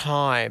remember at the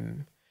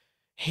time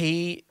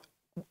he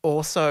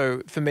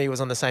also, for me,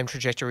 was on the same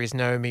trajectory as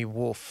Naomi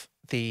Wolf,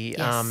 the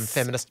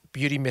feminist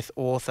beauty myth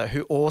author,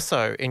 who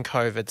also in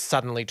COVID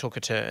suddenly took a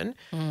turn.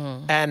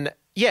 And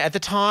at the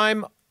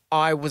time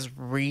I was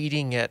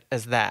reading it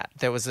as that.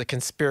 There was a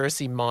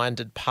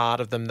conspiracy-minded part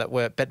of them that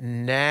were, but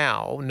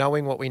now,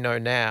 knowing what we know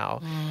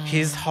now,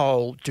 his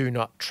whole do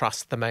not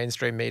trust the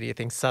mainstream media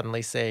thing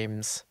suddenly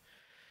seems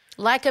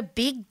like a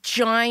big,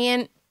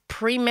 giant,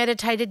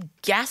 premeditated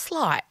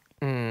gaslight,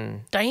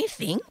 don't you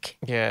think?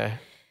 Yeah.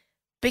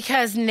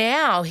 Because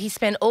now he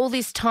spent all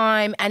this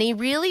time and he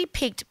really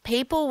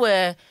people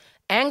were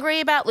angry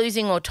about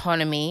losing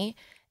autonomy,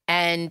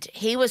 and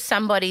he was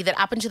somebody that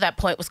up until that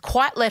point was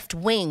quite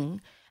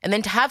left-wing. And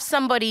then to have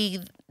somebody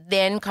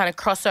then kind of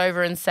cross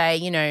over and say,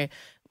 you know,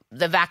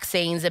 the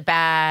vaccines are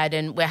bad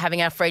and we're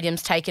having our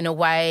freedoms taken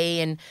away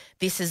and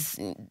there's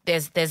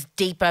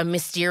deeper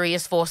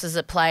mysterious forces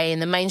at play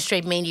and the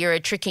mainstream media are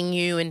tricking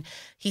you. And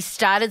he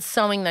started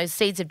sowing those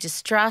seeds of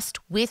distrust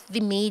with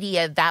the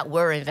media that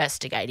were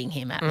investigating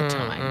him at the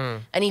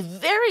time. And he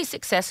very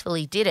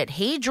successfully did it.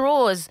 He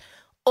draws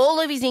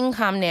all of his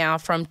income now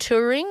from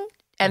touring,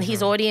 and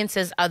his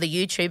audiences are the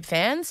YouTube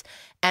fans,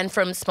 and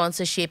from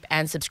sponsorship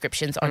and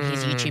subscriptions on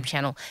his YouTube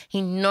channel.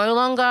 He no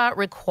longer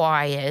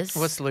requires...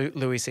 What's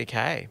Louis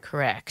C.K.?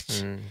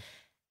 Correct.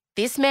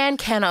 This man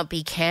cannot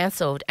be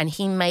cancelled, and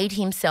he made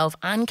himself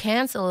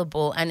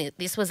uncancelable, and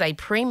this was a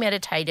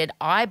premeditated,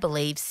 I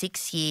believe,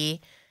 6-year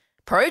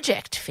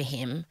project for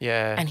him.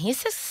 Yeah. And he's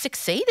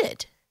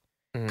succeeded.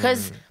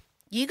 Because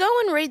you go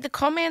and read the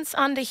comments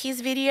under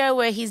his video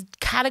where he's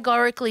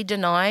categorically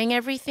denying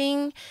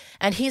everything,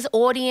 and his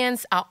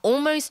audience are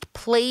almost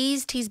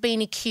pleased he's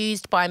been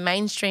accused by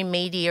mainstream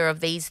media of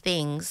these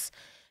things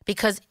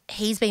because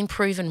he's been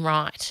proven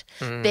right.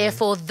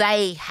 Therefore,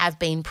 they have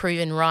been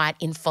proven right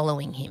in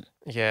following him.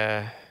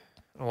 Yeah.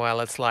 Well,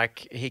 it's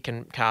like he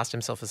can cast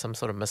himself as some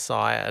sort of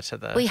messiah to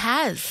the... Well, he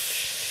has.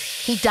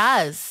 He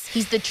does.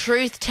 He's the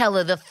truth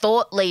teller, the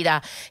thought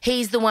leader.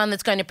 He's the one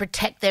that's going to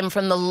protect them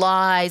from the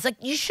lies. Like,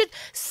 you should,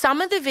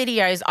 some of the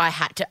videos I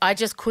had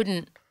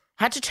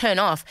to turn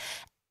off.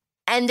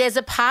 And there's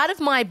a part of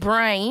my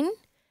brain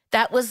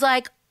that was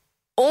like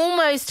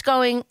almost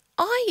going,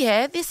 oh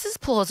yeah, this is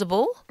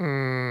plausible.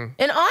 And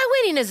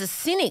I went in as a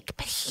cynic,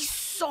 but he's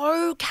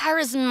so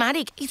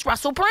charismatic. He's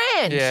Russell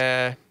Brand.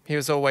 Yeah. He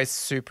was always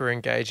super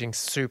engaging,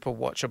 super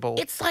watchable.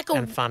 It's like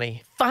and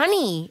funny.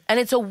 Funny. And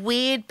it's a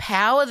weird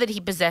power that he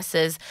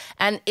possesses,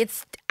 and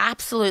it's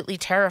absolutely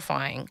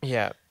terrifying.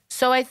 Yeah.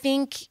 So I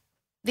think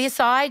this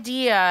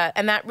idea,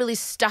 and that really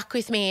stuck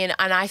with me, and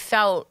I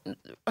felt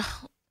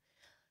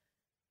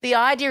the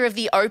idea of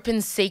the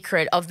open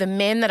secret, of the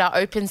men that are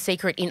open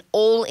secret in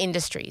all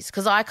industries,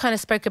 because I kind of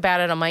spoke about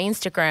it on my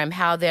Instagram,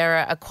 how there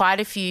are quite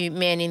a few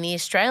men in the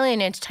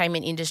Australian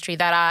entertainment industry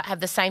that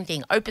have the same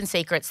thing, open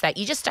secrets, that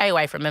you just stay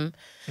away from them.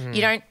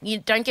 You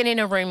don't get in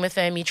a room with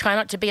them. You try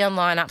not to be on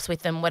lineups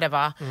with them,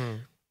 whatever.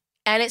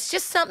 And it's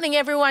just something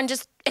everyone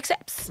just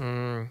accepts,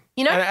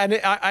 you know? And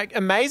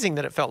amazing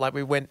that it felt like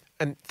we went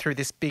through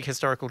this big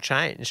historical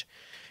change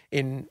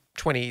in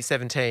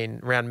 2017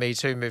 around Me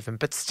Too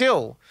movement. But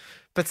still,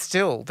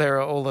 there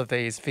are all of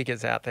these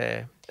figures out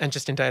there and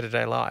just in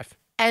day-to-day life.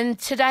 And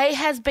today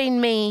has been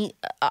me.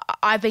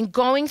 I've been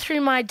going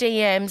through my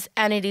DMs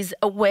and it's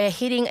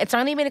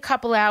only been a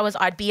couple hours.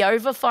 I'd be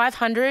over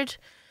 500.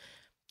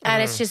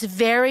 And it's just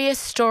various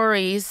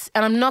stories,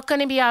 and I'm not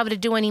going to be able to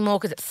do any more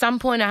because at some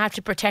point I have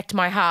to protect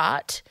my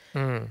heart,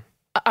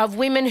 of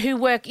women who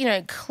work,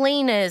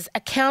 cleaners,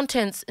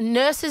 accountants,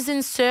 nurses in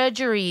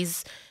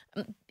surgeries,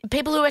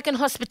 people who work in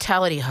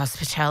hospitality.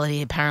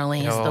 Hospitality apparently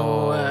is the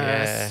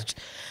worst.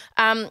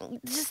 Yeah.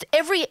 Just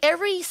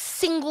every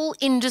single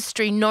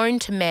industry known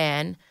to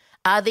man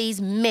are these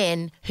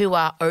men who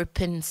are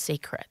open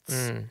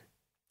secrets.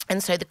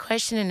 And so the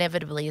question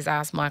inevitably is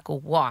asked, Michael,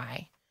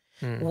 why?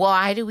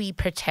 Why do we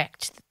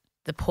protect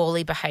the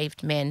poorly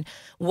behaved men?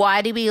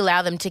 Why do we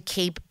allow them to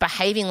keep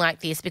behaving like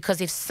this? Because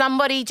if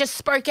somebody just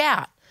spoke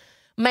out,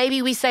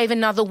 maybe we save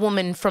another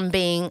woman from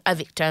being a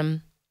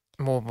victim.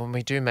 Well, when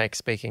we do make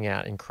speaking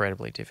out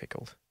incredibly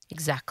difficult.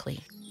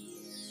 Exactly.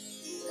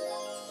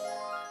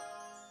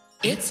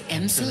 It's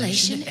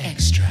Emsolation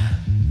Extra.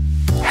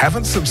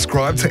 Haven't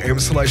subscribed to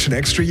Emsolation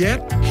Extra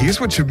yet?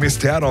 Here's what you've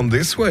missed out on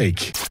this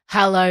week.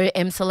 Hello,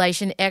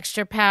 Emsolation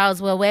Extra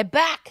pals. Well, we're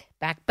back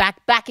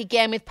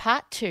again with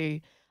part 2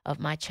 of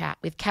my chat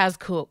with Kaz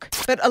Cook.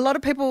 But a lot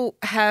of people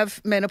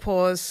have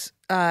menopause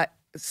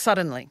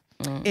suddenly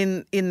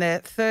in their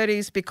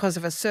 30s because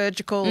of a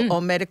surgical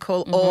or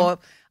medical or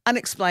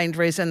unexplained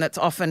reason that's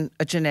often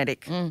a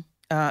genetic.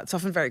 It's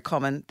often very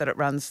common that it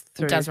runs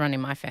through. It does run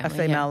in my family. A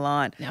female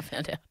line. Now I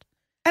found out.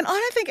 And I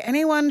don't think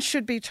anyone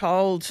should be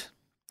told,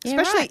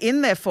 especially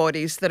in their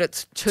 40s, that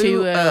it's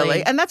too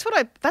early. And that's what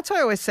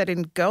I always said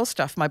in Girl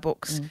Stuff, my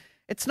books.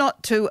 It's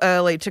not too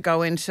early to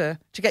go to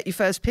get your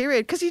first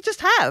period because you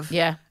just have.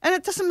 Yeah. And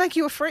it doesn't make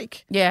you a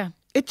freak. Yeah.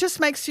 It just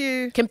makes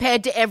you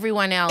compared to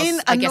everyone else,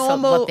 in I a guess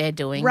normal what they're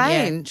doing.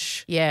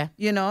 Range. Yeah.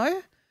 You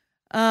know?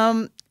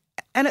 And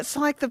it's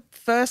like the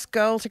first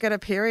girl to get a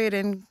period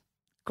in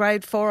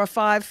grade 4 or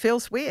 5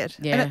 feels weird.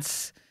 Yeah.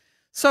 And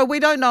so we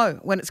don't know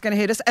when it's going to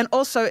hit us. And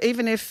also,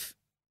 even if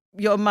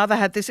your mother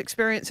had this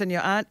experience and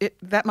your aunt,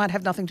 that might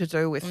have nothing to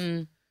do with,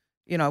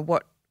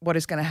 what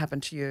is going to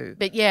happen to you.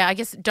 But yeah, I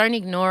guess don't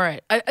ignore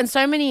it. And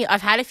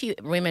I've had a few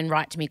women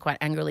write to me quite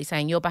angrily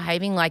saying, you're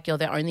behaving like you're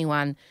the only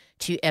one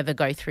to ever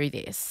go through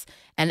this.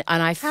 And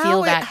I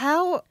feel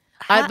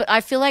I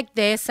feel like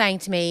they're saying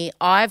to me,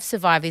 I've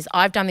survived this,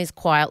 I've done this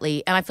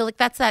quietly. And I feel like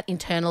that's that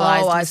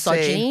internalized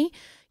misogyny.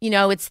 See.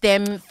 It's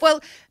them.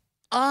 Well,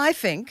 I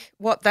think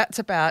what that's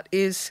about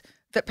is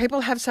that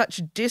people have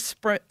such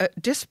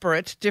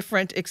disparate,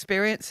 different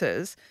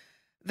experiences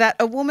that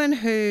a woman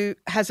who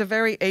has a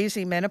very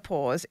easy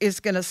menopause is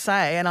going to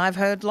say, and I've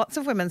heard lots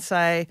of women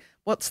say,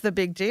 what's the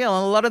big deal?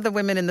 And a lot of the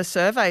women in the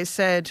survey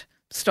said,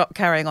 stop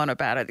carrying on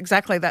about it.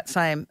 Exactly that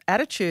same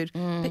attitude.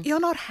 But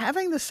you're not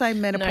having the same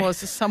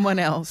menopause as someone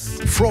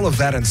else. For all of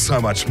that and so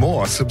much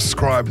more,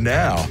 subscribe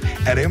now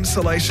at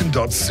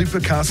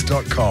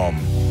emsolation.supercast.com.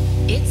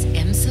 It's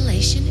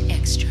Emsolation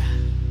Extra.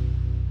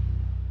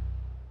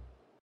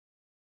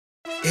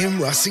 M.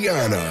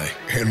 Russiano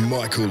and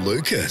Michael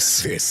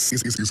Lucas. This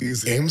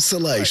is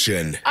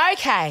Emsolation.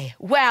 Okay,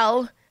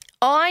 well,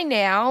 I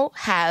now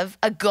have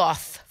a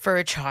goth for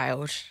a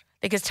child.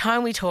 Because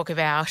time we talk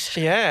about.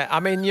 Yeah,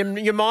 I mean,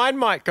 your mind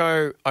might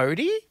go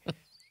Odie,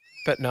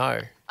 but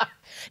no.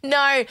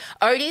 No,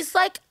 Odie's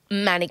like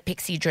manic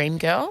pixie dream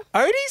girl.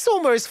 Odie's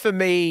almost for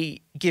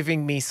me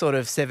giving me sort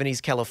of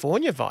 70s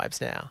California vibes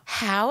now.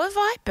 How have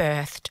I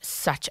birthed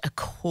such a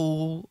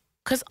cool?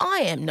 Because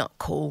I am not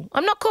cool.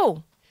 I'm not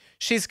cool.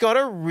 She's got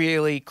a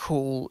really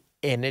cool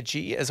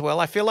energy as well.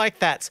 I feel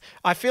like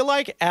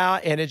our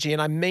energy,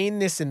 and I mean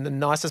this in the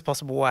nicest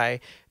possible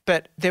way,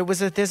 but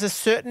there's a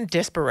certain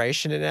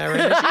desperation in our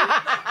energy.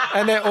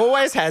 And there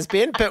always has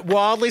been, but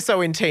wildly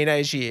so in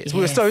teenage years. Yes. We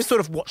were so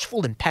sort of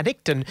watchful and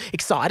panicked and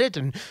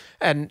excited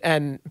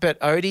but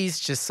Odie's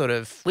just sort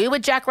of... We were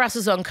Jack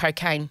Russells on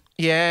cocaine.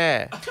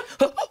 Yeah.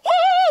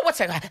 What's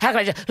that? How can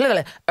I just...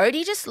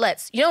 Odie just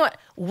lets... You know what?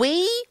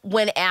 We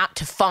went out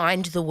to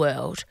find the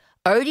world.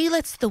 Odie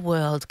lets the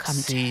world come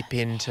Seep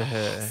into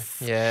her.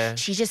 Yeah.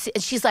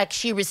 She's like,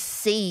 she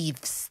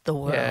receives the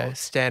world. Yeah,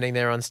 standing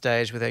there on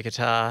stage with her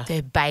guitar.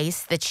 The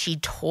bass that she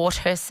taught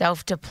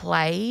herself to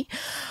play.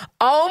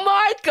 Oh,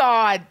 my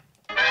God.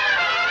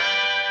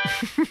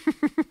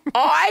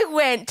 I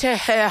went to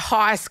her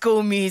high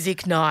school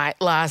music night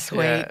last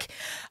week.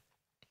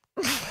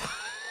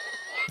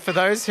 For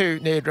those who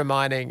need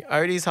reminding,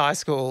 Odie's high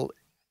school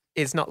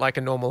is not like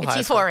a normal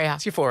high school. Euphoria.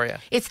 It's Euphoria.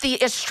 It's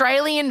the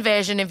Australian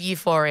version of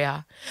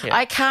Euphoria. Yeah.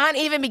 I can't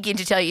even begin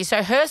to tell you.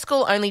 So her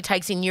school only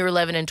takes in year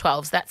 11 and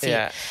 12s. That's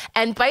it.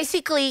 And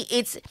basically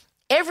it's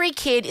every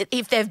kid,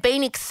 if they've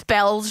been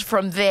expelled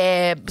from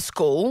their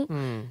school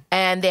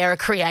and they're a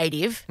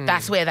creative,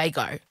 that's where they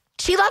go.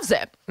 She loves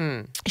it.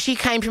 She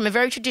came from a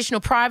very traditional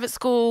private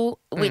school,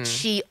 which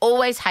she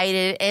always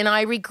hated, and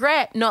I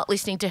regret not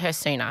listening to her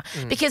sooner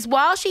because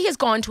while she has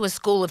gone to a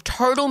school of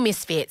total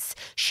misfits,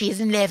 she has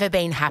never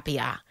been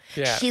happier.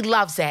 Yeah. She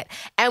loves it.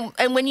 And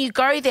when you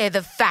go there,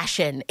 the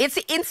fashion, it's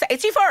insane.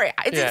 It's Euphoria.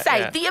 It's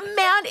insane. Yeah. The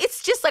amount,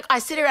 it's just like I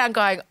sit around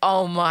going,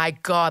 oh, my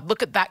God,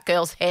 look at that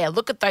girl's hair.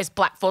 Look at those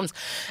platforms.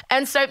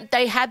 And so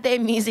they had their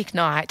music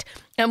night.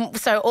 And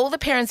so all the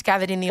parents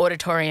gathered in the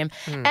auditorium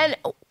and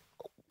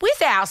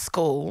with our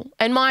school,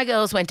 and my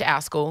girls went to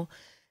our school,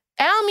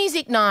 our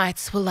music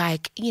nights were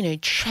like,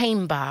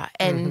 chamber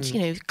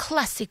and,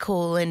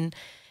 classical and,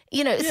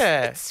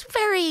 it's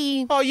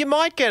very... Oh, you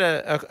might get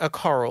a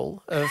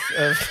choral of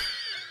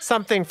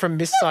something from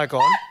Miss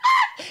Saigon.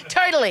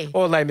 Totally.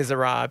 Or Les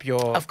Miserables,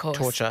 your of course.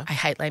 torture. I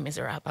hate Les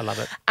Miserables. I love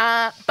it.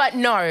 But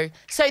no.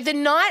 So the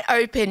night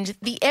opened,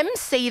 the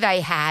MC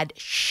they had,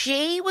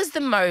 she was the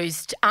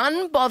most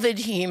unbothered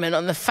human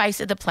on the face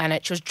of the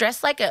planet. She was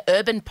dressed like an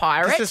urban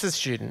pirate. This is a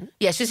student?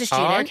 Yeah, she's a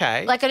student. Oh,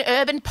 okay. Like an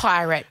urban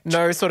pirate.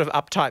 No sort of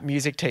uptight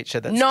music teacher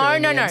that's No.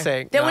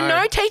 MCing. There were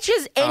no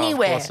teachers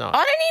anywhere. Of course not. I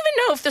don't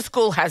even know if the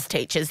school has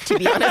teachers, to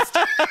be honest.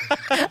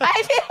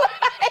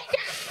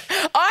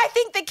 I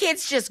think the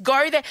kids just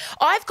go there.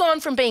 I've gone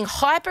from being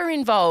hyper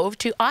involved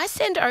to I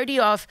send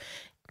Odie off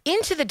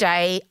into the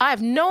day. I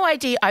have no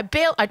idea. I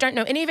don't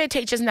know any of her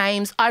teachers'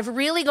 names. I've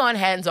really gone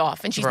hands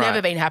off and she's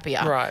never been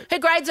happier. Right. Her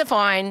grades are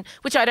fine,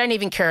 which I don't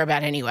even care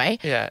about anyway.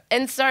 Yeah.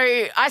 And so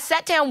I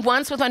sat down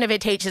once with one of her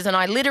teachers and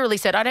I literally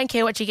said, I don't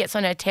care what she gets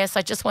on her tests.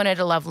 I just want her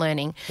to love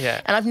learning. Yeah.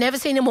 And I've never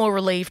seen a more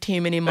relieved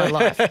human in my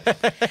life.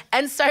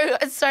 And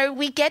so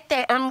we get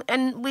there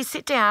and we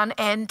sit down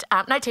and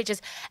no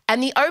teachers.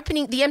 And the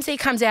MC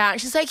comes out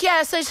and she's like,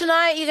 yeah, so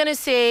tonight you're going to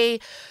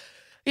see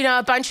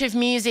a bunch of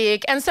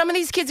music and some of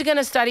these kids are going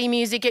to study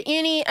music at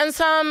uni and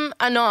some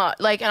are not.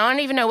 And I don't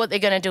even know what they're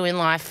going to do in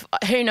life.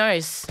 Who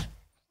knows?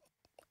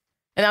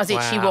 And that was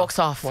it. She walks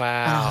off. Wow.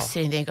 And I was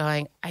sitting there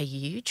going, are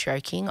you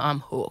joking? I'm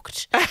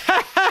hooked.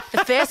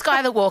 The first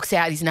guy that walks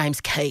out, his name's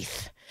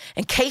Keith.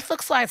 And Keith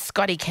looks like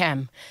Scotty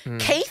Cam.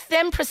 Keith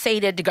then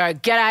proceeded to go,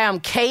 g'day, I'm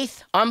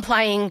Keith. I'm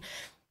playing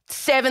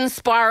 7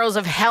 Spirals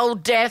of Hell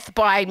Death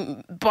by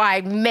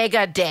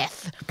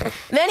Megadeth.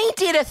 Then he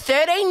did a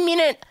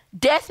 13-minute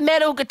death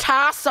metal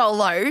guitar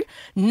solo,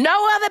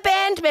 no other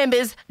band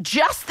members,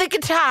 just the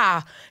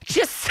guitar.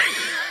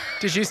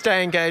 Did you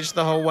stay engaged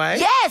the whole way?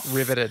 Yes.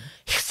 Riveted.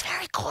 He was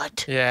very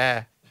good.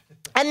 Yeah.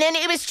 And then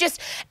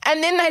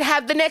and then they'd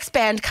have the next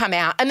band come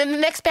out. And then the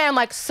next band,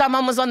 like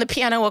someone was on the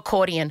piano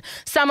accordion.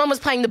 Someone was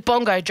playing the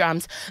bongo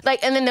drums.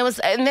 And then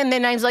their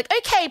names like,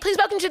 okay, please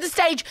welcome to the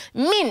stage,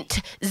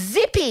 Mint,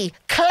 Zippy,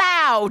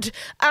 Cloud.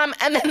 And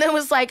then there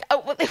was like,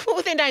 what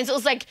were their names? It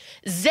was like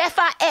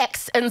Zephyr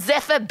X and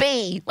Zephyr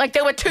B. Like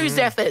there were 2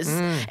 Zephyrs.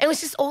 It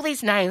was just all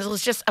these names. It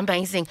was just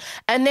amazing.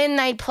 And then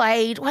they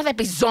played,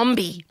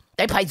 Zombie.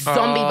 They played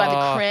Zombie by the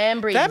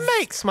Cranberries. That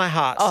makes my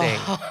heart sing.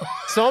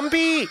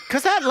 Zombie,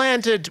 because that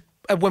landed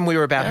when we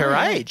were about her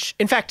age.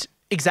 In fact,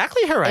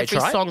 exactly her age,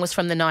 right? Every song was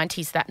from the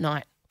 90s that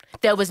night.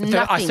 There was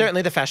nothing.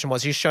 Certainly the fashion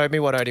was. You showed me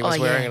what Odie was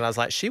wearing and I was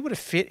like, she would have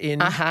fit in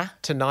to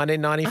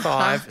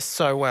 1995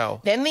 so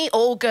well. Then the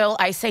all-girl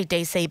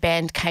AC/DC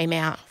band came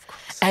out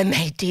and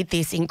they did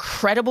this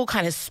incredible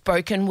kind of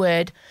spoken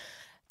word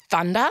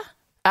thunder.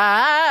 Thunder.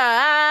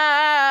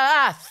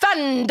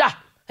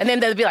 And then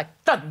they'd be like,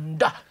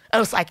 thunder. I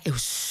was like, it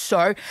was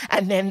so...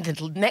 And then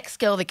the next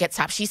girl that gets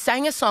up, she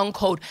sang a song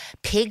called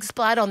Pig's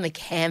Blood on the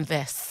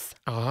Canvas.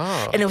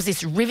 Oh. And it was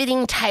this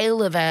riveting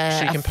tale of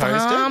She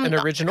composed farm. it, an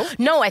original?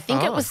 No, I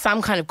think it was some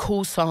kind of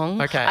cool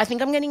song. Okay. I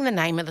think I'm getting the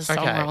name of the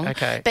song wrong.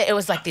 Okay. But it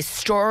was like this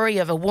story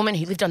of a woman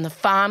who lived on the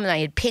farm and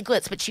they had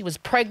piglets, but she was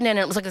pregnant and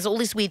it was like there's all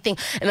this weird thing.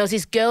 And there was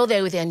this girl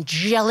there with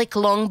angelic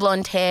long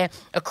blonde hair,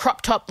 a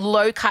crop top,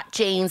 low-cut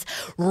jeans,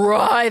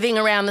 writhing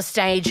around the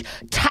stage,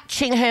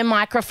 touching her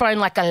microphone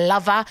like a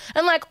lover.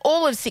 And like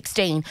all of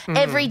 16,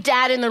 every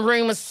dad in the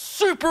room was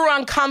super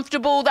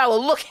uncomfortable. They were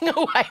looking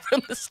away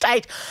from the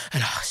stage.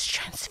 And I was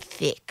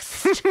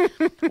transfixed.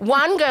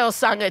 One girl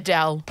sung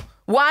Adele.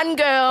 One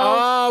girl.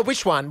 Oh,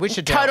 which one? Which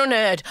Adele? Total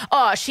nerd.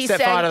 Oh, she Set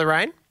sang. Fire to the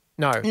Rain?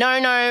 No.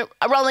 No,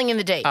 Rolling in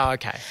the Deep. Oh,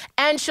 okay.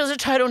 And she was a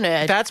total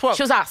nerd.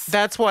 She was us.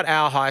 That's what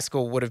our high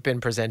school would have been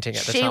presenting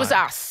at the time. She was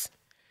us.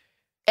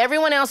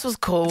 Everyone else was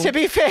cool. To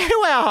be fair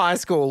to our high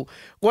school,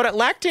 what it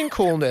lacked in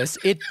coolness,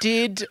 it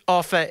did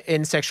offer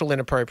in sexual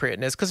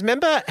inappropriateness. Because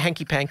remember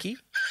Hanky Panky?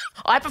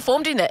 I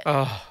performed in it.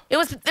 Oh. It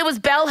was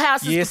Bell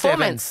House's Year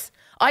performance.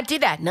 I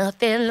did that.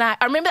 Nothing like.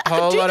 I remember. I could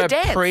Whole do lot the of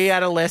dance.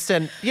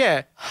 pre-adolescent,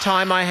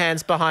 tie my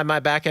hands behind my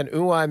back and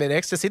ooh, I'm in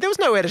ecstasy. There was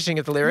no editing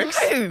of the lyrics.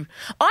 No.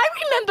 I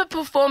remember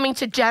performing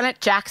to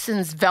Janet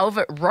Jackson's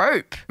Velvet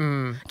Rope.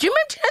 Mm. Do you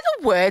know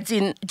the words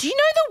in? Do you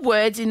know the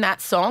words in that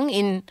song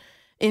in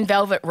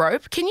Velvet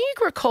Rope? Can you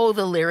recall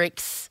the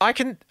lyrics?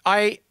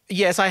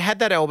 Yes, I had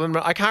that album.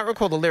 I can't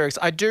recall the lyrics.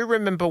 I do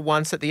remember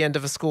once at the end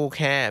of a school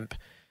camp,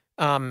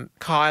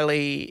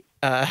 Kylie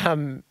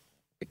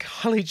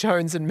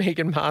Jones and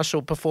Megan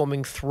Marshall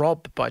performing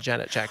Throb by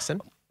Janet Jackson.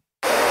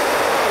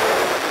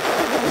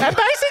 And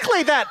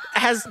basically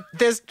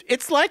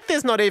it's like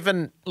there's not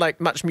even like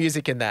much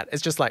music in that.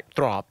 It's just like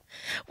throb.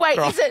 Wait,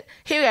 throb. is it?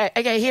 Here we go.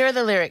 Okay, here are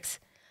the lyrics.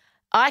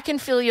 I can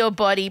feel your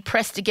body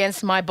pressed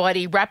against my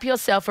body. Wrap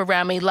yourself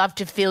around me. Love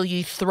to feel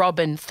you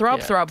throbbing.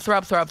 Throb, throb,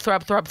 throb, throb,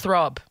 throb, throb,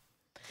 throb.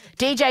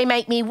 DJ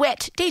make me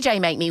wet. DJ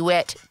make me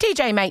wet.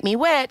 DJ make me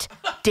wet.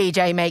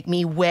 DJ make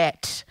me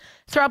wet.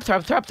 Throb,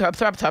 throb, throb, throb,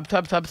 throb, throb,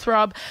 throb, throb,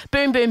 throb.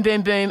 Boom, boom,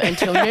 boom, boom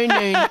until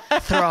noon,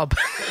 throb.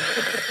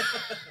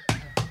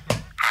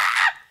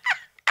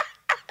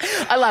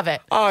 I love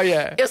it. Oh,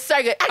 yeah. It was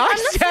so good.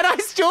 I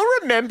still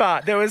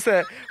remember there was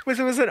an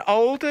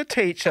older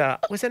teacher.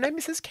 Was her name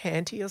Mrs.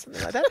 Canty or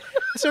something like that?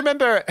 I still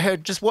remember her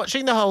just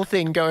watching the whole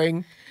thing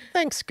going,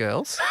 thanks,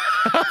 girls.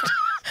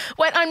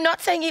 Wait, I'm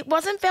not saying it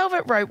wasn't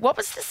Velvet Rope. What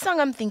was the song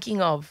I'm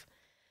thinking of?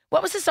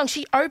 What was the song?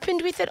 She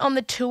opened with it on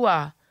the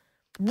tour.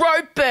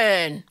 Rope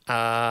Burn.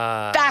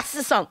 That's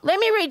the song. Let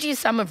me read you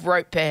some of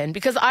Rope Burn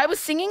because I was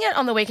singing it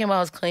on the weekend while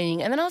I was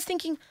cleaning and then I was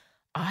thinking,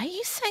 I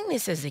used to sing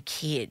this as a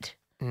kid.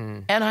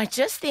 And I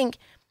just think,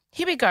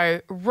 here we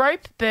go,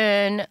 Rope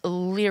Burn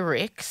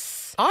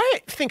lyrics. I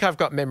think I've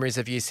got memories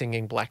of you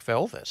singing Black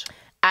Velvet.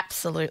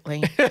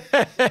 Absolutely.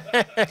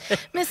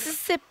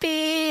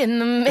 Mississippi in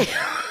the middle.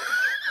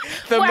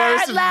 The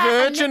most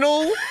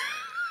virginal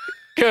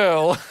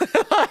girl.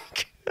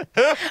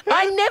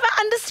 I never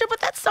understood what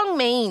that song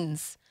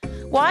means.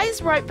 Why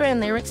is Rope Burn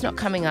lyrics not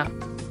coming up?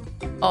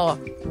 Oh,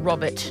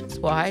 Robert. That's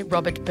why.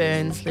 Robert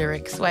Burns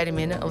lyrics. Wait a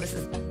minute. Oh,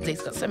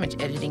 he's got so much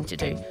editing to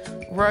do.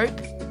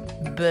 Rope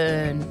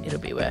Burn. It'll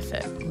be worth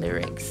it.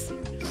 Lyrics.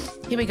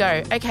 Here we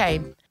go.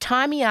 Okay.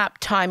 Tie me up,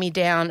 tie me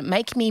down,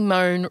 make me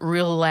moan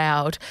real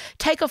loud.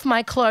 Take off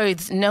my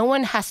clothes, no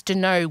one has to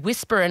know.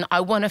 Whispering,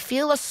 I want to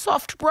feel a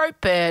soft rope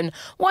burn.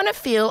 Want to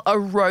feel a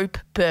rope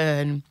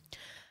burn.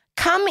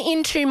 Come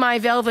into my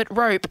velvet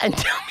rope and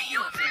tell me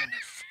your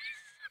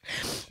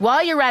fantasies.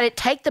 While you're at it,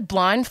 take the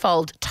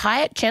blindfold,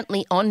 tie it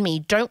gently on me.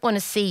 Don't want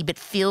to see, but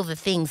feel the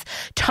things.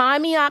 Tie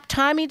me up,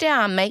 tie me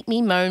down, make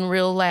me moan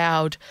real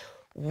loud.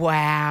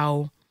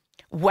 Wow.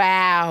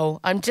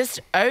 I'm just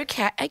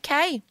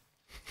okay.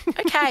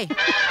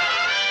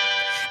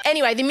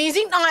 Anyway, the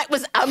music night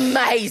was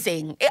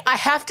amazing. I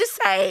have to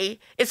say,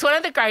 it's one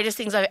of the greatest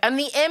things I've... And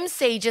the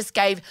MC just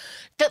gave...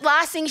 The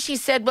last thing she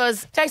said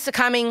was, thanks for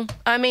coming.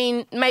 I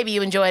mean, maybe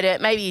you enjoyed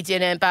it, maybe you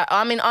didn't, but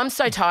I mean, I'm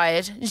so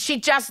tired.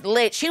 She was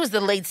the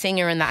lead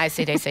singer in the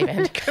AC/DC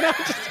band.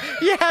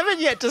 You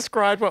haven't yet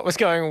described what was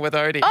going on with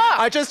Odie. Oh.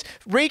 I just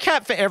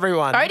recap for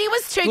everyone. Odie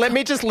was too... Let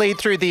me just lead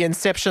through the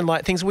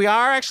Inception-like things. We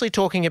are actually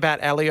talking about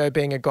Elio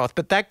being a goth,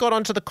 but that got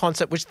onto the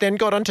concert, which then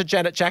got onto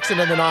Janet Jackson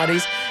in the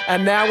 90s,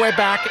 and now we're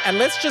back. And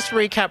let's just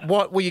recap.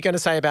 What were you going to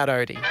say about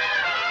Odie?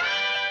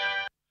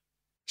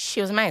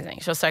 She was amazing.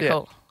 She was so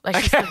cool.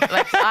 There's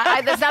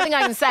nothing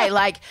I can say.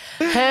 Like,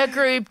 her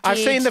group did... I've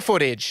seen the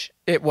footage.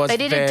 It was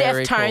very cool. They did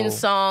a Deftones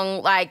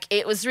song. Like,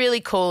 it was really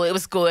cool. It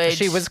was good.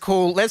 She was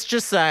cool. Let's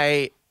just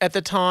say, at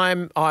the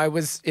time, I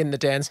was in the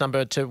dance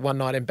number to One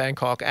Night in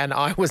Bangkok, and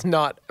I was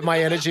not... My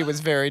energy was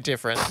very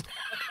different.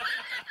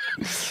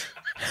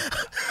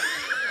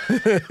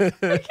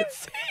 I can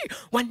see.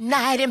 One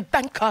Night in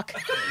Bangkok.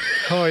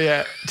 Oh,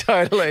 yeah,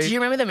 totally. Do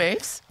you remember the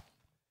moves?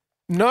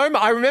 No,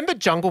 I remember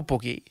Jungle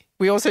Boogie.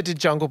 We also did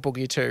Jungle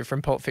Boogie too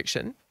from Pulp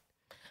Fiction.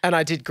 And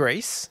I did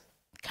Grease.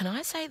 Can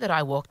I say that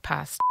I walked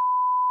past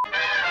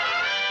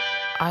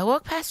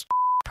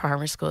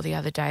primary school the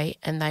other day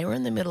and they were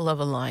in the middle of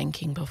a Lion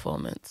King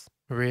performance.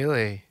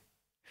 Really?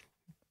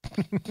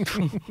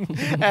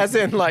 As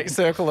in like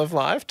Circle of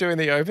Life doing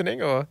the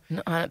opening or?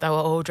 No, they were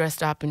all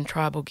dressed up in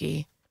tribal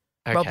gear.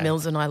 Okay. Rob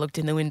Mills and I looked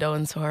in the window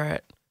and saw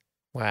it.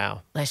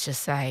 Wow. Let's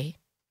just say.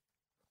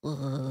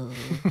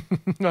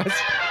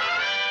 Nice.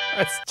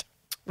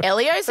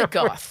 Elio's a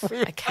goth,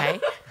 okay?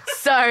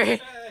 So,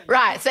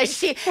 right, so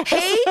he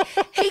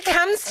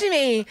comes to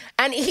me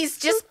and he's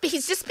just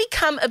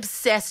become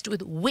obsessed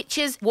with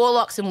witches,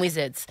 warlocks and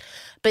wizards,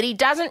 but he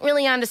doesn't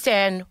really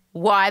understand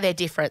why they're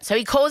different. So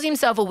he calls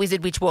himself a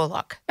wizard, witch,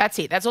 warlock. That's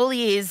it. That's all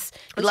he is.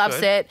 He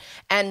loves it.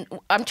 And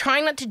I'm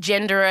trying not to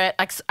gender it.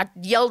 Like, I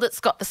yelled at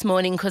Scott this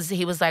morning because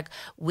he was like,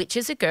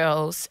 witches are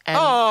girls and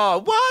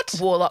what?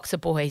 Warlocks are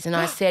boys. And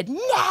I said,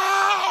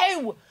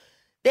 no!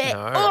 They're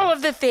all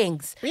of the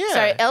things. Yeah.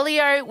 So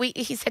Elio,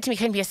 he said to me,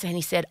 came yesterday, and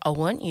he said, I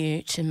want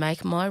you to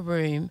make my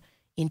room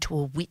into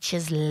a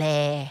witch's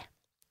lair.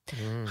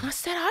 I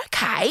said,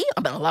 okay.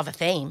 I mean, I love a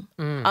theme.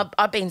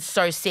 I've been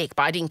so sick,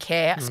 but I didn't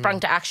care. I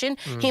sprung to action.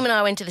 Him and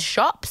I went to the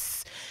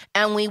shops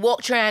and we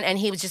walked around and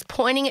he was just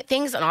pointing at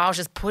things and I was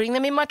just putting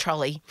them in my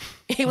trolley.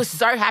 He was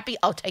so happy.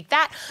 I'll take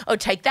that. I'll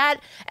take that.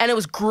 And it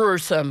was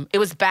gruesome. It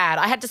was bad.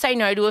 I had to say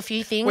no to a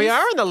few things. We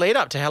are in the lead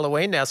up to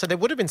Halloween now, so there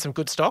would have been some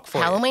good stock for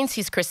Halloween's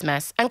his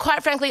Christmas. And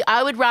quite frankly,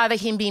 I would rather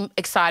him be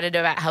excited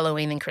about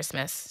Halloween than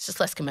Christmas. It's just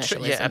less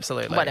commercialism. Yeah,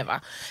 absolutely.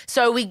 Whatever.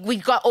 So we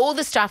got all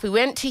the stuff. We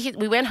went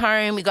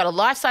home. We got a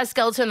life-size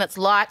skeleton that's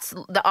lights.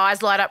 The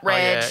eyes light up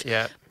red.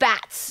 Yeah.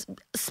 Bats,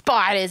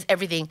 spiders,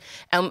 everything.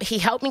 He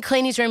helped me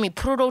clean his room. He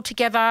put it all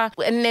together.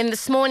 And then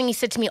this morning he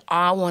said to me,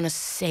 I want to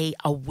see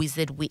a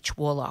wizard, witch,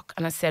 warlock.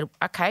 And I said,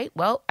 okay,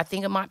 well, I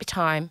think it might be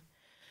time.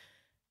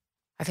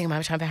 I think it might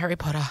be time for Harry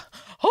Potter.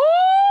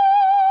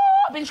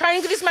 Oh, I've been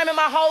training for this moment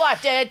my whole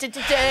life. I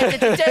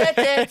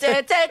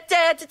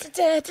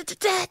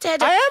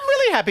am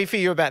really happy for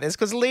you about this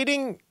because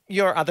leading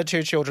your other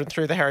two children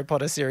through the Harry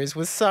Potter series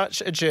was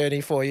such a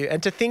journey for you.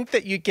 And to think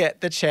that you get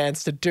the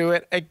chance to do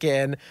it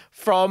again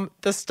from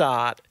the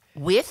start.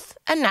 With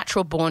a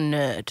natural-born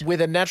nerd. With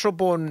a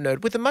natural-born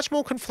nerd. With a much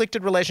more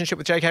conflicted relationship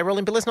with J.K.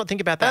 Rowling, but let's not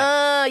think about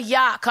that.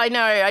 Yuck, I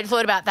know. I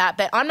thought about that.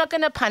 But I'm not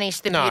going to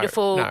punish the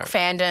beautiful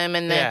fandom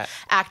and the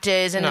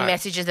actors and the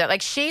messages that,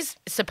 like, she's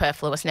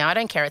superfluous now. I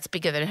don't care. It's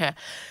bigger than her.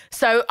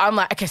 So I'm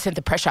like, okay, send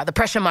the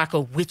pressure,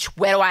 Michael. What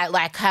do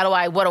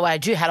I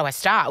do? How do I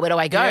start? Where do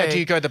I go? Yeah, do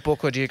you go the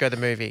book or do you go the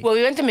movie? Well,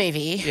 we went the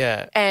movie.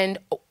 Yeah. And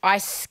I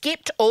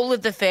skipped all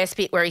of the first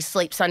bit where he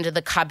sleeps under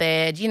the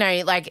cupboard. You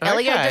know, like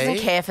Elio doesn't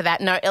care for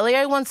that. No,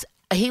 Elio wants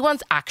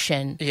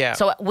action. Yeah.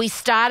 So we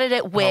started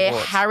it where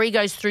Harry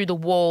goes through the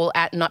wall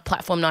at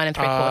platform 9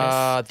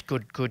 3/4.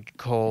 Good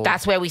call.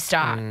 That's where we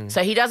start.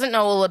 So he doesn't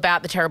know all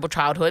about the terrible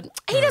childhood.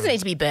 He doesn't need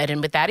to be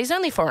burdened with that. He's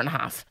only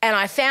 4.5. And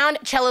I found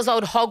Chella's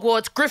old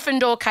Hogwarts,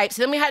 Gryffindor cape.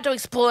 So then we had to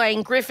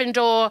explain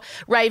Gryffindor,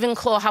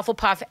 Ravenclaw,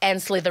 Hufflepuff, and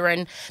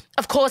Slytherin.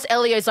 Of course,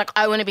 Elio's like,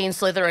 I want to be in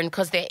Slytherin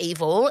because they're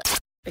evil.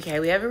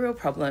 Okay, we have a real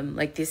problem.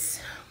 Like this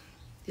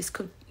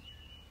could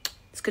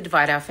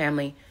divide our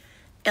family.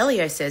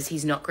 Elio says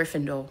he's not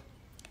Gryffindor.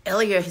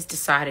 Elio has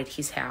decided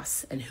his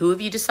house. And who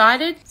have you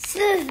decided?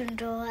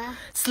 Slytherin.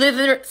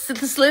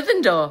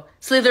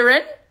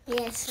 Slytherin?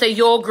 Yes. So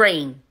you're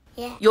green?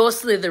 Yeah. You're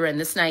Slytherin,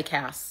 the snake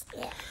house?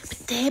 Yes.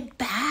 But they're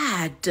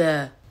bad.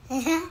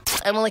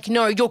 And we're like,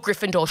 no, you're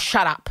Gryffindor.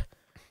 Shut up.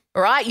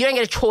 All right? You don't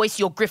get a choice.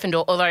 You're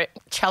Gryffindor. Although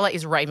Chella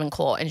is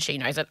Ravenclaw and she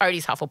knows it.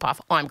 Odie's Hufflepuff.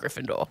 I'm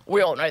Gryffindor.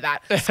 We all know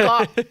that.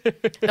 Scott,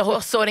 the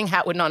whole sorting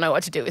hat would not know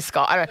what to do with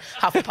Scott. I don't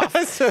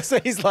Hufflepuff. so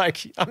he's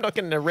like, I'm not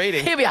getting a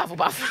reading. He'll be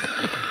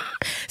Hufflepuff.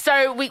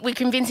 So we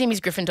convince him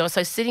he's Gryffindor.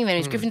 So sitting there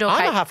in his Gryffindor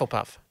cape. I'm a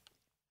Hufflepuff.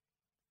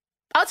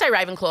 I would say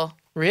Ravenclaw.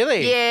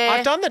 Really? Yeah.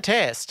 I've done the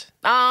test.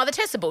 Oh, the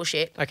tests are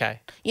bullshit. Okay.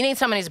 You need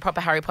someone who's a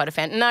proper Harry Potter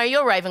fan. No,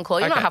 you're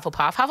Ravenclaw. You're not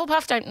Hufflepuff.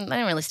 Hufflepuff they don't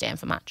really stand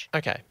for much.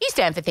 Okay. You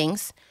stand for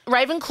things.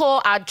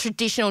 Ravenclaw are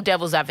traditional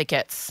devil's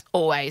advocates,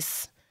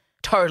 always.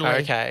 Totally.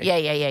 Okay.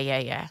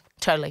 Yeah.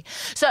 Totally.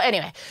 So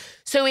anyway,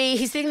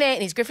 he's sitting there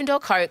in his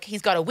Gryffindor coat.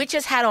 He's got a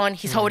witch's hat on.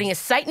 He's holding a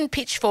Satan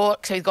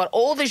pitchfork. So he's got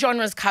all the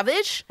genres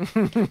covered.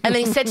 And then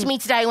he said to me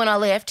today when I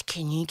left,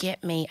 can you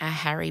get me a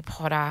Harry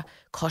Potter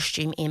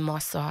costume in my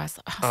size?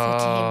 I said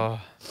to him,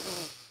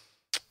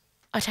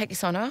 I take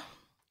this honour.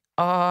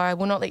 I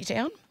will not let you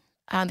down.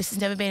 This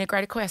has never been a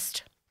greater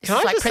quest. This Can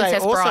is I like just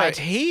Princess say also, Bride.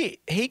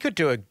 he could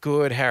do a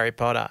good Harry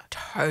Potter.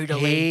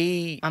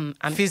 Totally.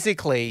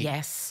 Physically.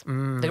 Yes.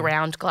 The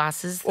round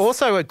glasses.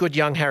 Also a good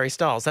young Harry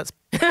Styles. That's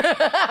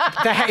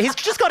he's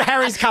just got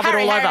Harry's covered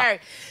all over. Harry.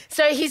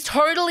 So he's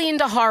totally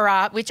into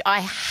horror, which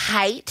I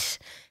hate.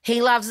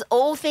 He loves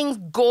all things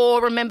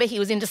gore. Remember, he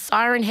was into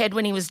Siren Head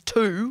when he was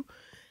 2.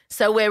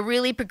 So we're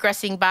really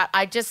progressing. But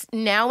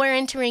now we're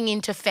entering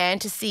into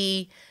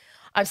fantasy.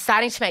 I'm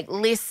starting to make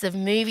lists of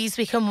movies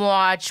we can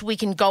watch. We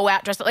can go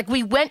out dressed. Like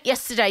we went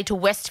yesterday to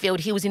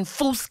Westfield. He was in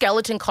full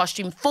skeleton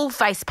costume, full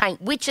face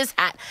paint, witch's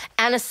hat,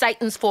 and a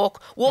Satan's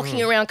fork,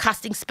 walking around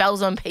casting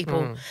spells on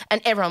people.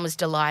 And everyone was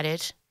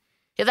delighted.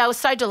 Yeah, they were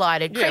so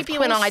delighted. Yeah, Creepy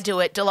when I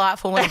do it,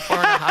 delightful when I'm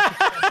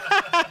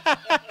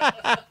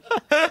 4.5.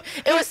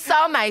 It was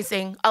so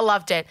amazing. I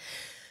loved it.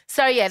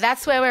 So, yeah,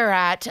 that's where we're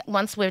at.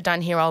 Once we're done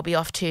here, I'll be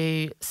off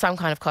to some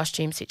kind of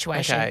costume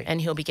situation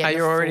and he'll be getting Are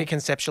you already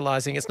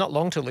conceptualising? It's not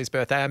long till his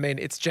birthday. I mean,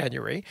 it's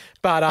January.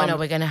 But I know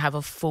we're going to have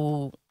a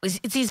full –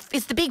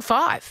 it's the big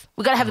 5.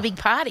 We've got to have a big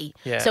party.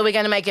 Yeah. So we're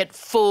going to make it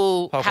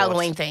full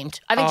Halloween themed.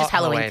 I think just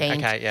Halloween themed.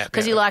 Okay, yeah.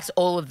 Because he likes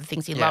all of the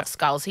things. He loves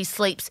skulls. He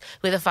sleeps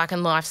with a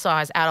fucking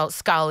life-size adult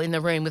skull in the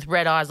room with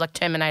red eyes like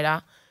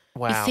Terminator.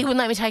 Wow. He wouldn't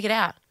let me take it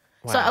out.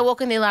 Wow. So I walk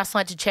in there last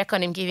night to check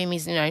on him, give him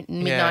his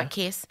midnight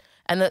kiss.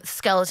 And the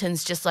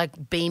skeleton's just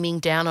like beaming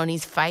down on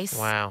his face.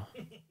 Wow.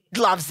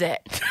 Loves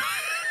it.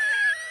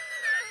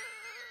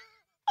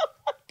 Oh,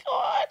 my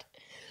God.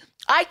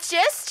 I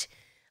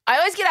I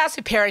always get asked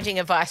for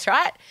parenting advice,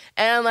 right?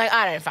 And I'm like,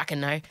 I don't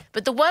fucking know.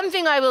 But the one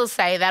thing I will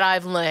say that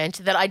I've learned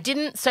that I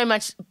didn't so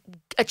much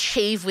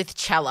achieve with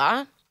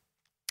Chella,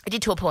 I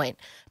did to a point,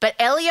 but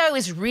Elio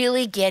is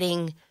really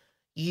getting,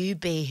 you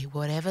be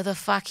whatever the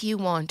fuck you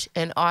want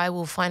and I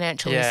will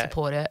financially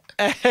support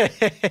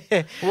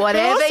it.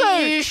 Whatever also,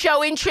 you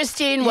show interest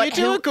in. You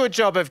do a good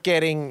job of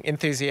getting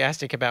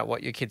enthusiastic about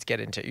what your kids get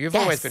into. You've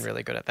always been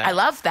really good at that. I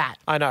love that.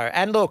 I know.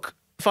 And look,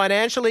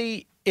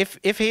 financially,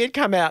 if he had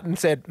come out and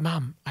said,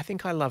 Mum, I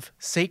think I love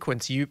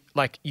sequence,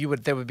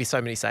 there would be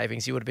so many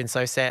savings. You would have been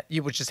so set.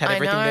 You would just have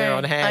everything there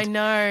on hand. I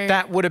know.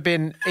 That would have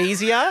been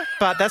easier,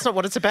 but that's not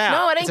what it's about.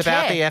 No, I don't care. It's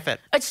about the effort.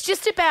 It's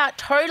just about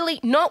totally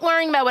not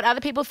worrying about what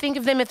other people think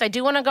of them. If they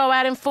do want to go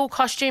out in full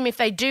costume, if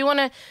they do want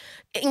to,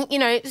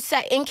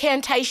 say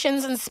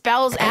incantations and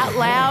spells out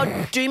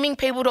loud, dooming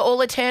people to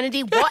all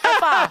eternity,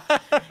 whatever.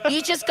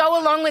 You just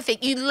go along with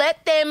it. You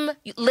let them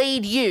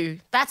lead you.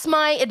 That's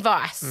my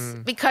advice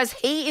because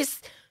he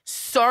is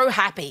so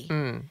happy.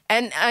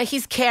 And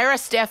his carer,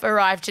 Steph,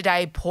 arrived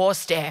today. Poor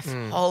Steph.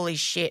 Holy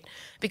shit.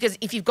 Because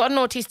if you've got an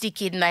autistic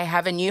kid and they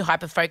have a new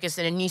hyperfocus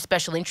and a new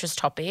special interest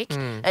topic,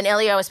 and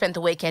Elio has spent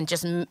the weekend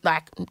just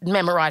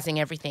memorising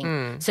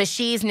everything. So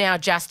she's now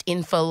just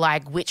in for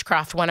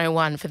Witchcraft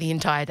 101 for the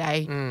entire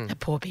day. That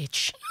poor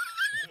bitch.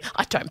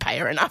 I don't pay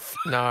her enough.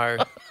 No.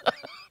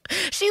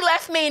 She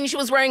left me and she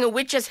was wearing a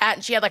witch's hat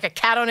and she had a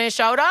cat on her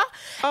shoulder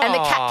and the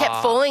cat kept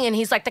falling and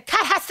he's like, the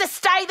cat has to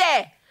stay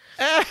there.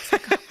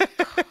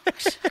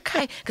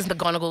 Okay, because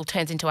McGonagall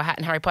turns into a hat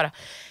in Harry Potter.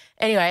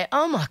 Anyway,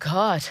 oh my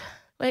God.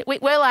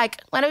 We're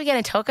like, what are we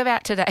going to talk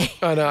about today?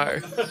 I know.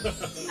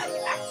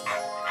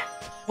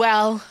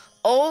 Well,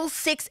 all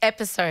 6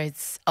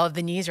 episodes of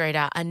the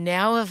Newsreader are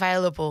now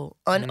available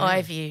on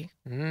iView,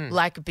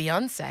 like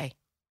Beyonce.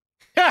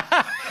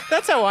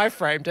 That's how I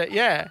framed it,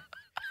 yeah.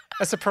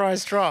 A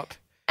surprise drop.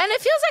 And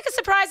it feels like a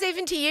surprise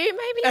even to you,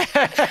 maybe.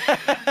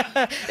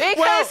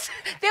 Because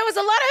there was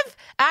a lot of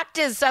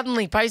actors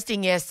suddenly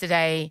posting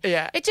yesterday.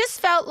 Yeah. It just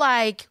felt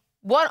like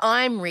what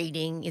I'm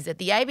reading is that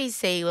the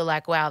ABC were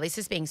like, wow, this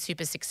is being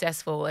super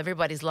successful.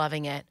 Everybody's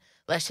loving it.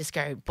 Let's just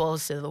go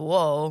balls to the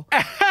wall.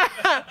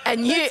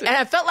 And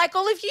I felt like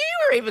all of you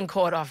were even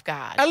caught off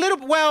guard. A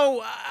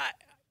little,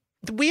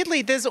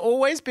 weirdly, there's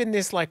always been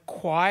this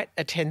quite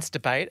a tense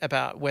debate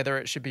about whether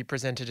it should be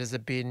presented as a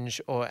binge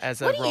or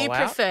as a rollout. What do you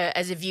prefer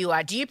as a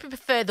viewer? Do you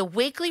prefer the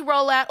weekly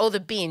rollout or the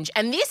binge?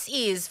 And this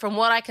is, from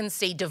what I can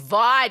see,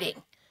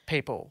 dividing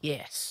people.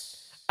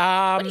 Yes.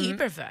 What do you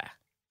prefer?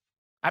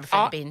 I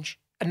prefer the binge.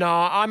 No,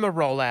 I'm a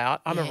rollout.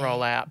 I'm a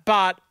rollout.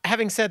 But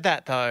having said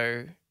that,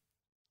 though,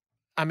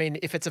 I mean,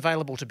 if it's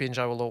available to binge,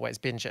 I will always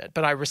binge it.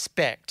 But I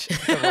respect the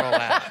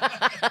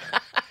rollout.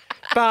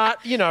 But,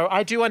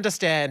 I do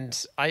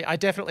understand. I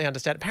definitely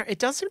understand. It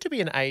does seem to be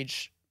an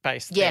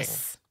age-based thing.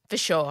 Yes, for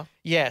sure.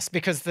 Yes,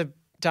 because the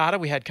data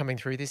we had coming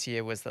through this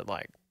year was that,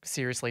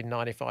 seriously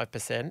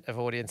 95% of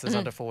audiences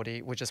under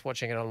 40 were just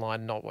watching it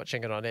online, not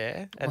watching it on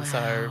air. And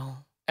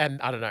and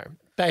I don't know,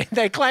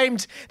 they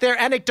claimed their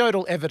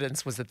anecdotal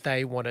evidence was that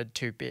they wanted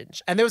to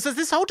binge. And there was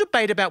this whole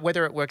debate about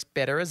whether it works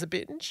better as a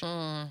binge.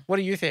 What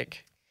do you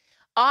think?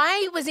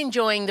 I was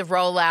enjoying the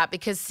rollout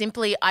because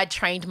simply I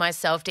trained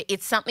myself to,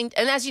 it's something,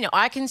 and as you know,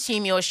 I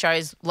consume your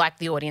shows like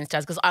the audience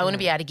does because I want to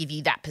be able to give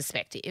you that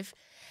perspective.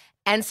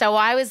 And so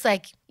I was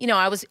like,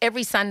 I was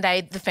every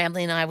Sunday, the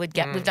family and I would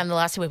we've done the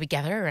last 2 where we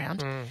gather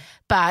around.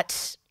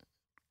 But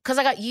because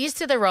I got used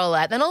to the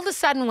rollout, then all of a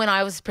sudden when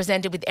I was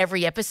presented with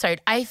every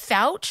episode, I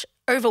felt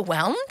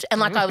overwhelmed and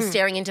like I was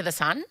staring into the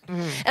sun.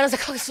 And I was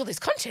like, oh, there's all this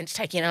content to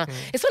take in.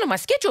 It's not on my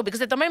schedule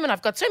because at the moment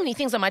I've got so many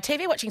things on my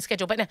TV watching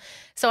schedule. But no.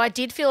 So I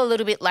did feel a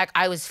little bit like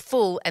I was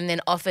full and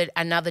then offered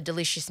another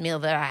delicious meal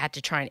that I had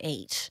to try and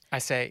eat. I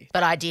see.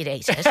 But I did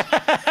eat it.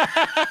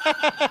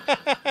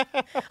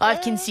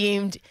 I've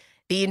consumed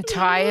the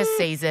entire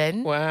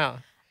season. Wow.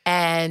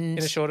 And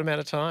in a short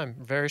amount of time.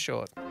 Very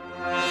short.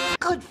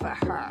 Good for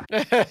her.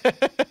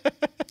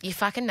 You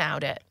fucking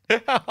nailed it.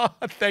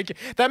 Thank you.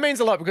 That means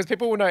a lot because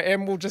people will know.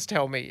 Em will just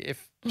tell me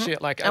if she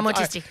I'm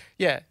autistic.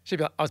 She'd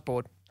be like, I was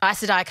bored. I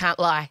said I can't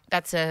lie.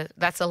 That's a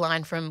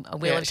line from A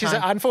Wheel of She Time.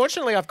 said,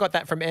 unfortunately, I've got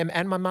that from Em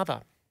and my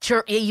mother.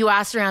 Sure, you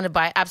are surrounded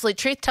by absolute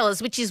truth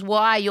tellers, which is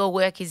why your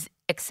work is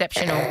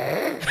exceptional.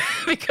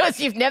 Because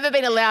you've never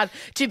been allowed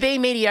to be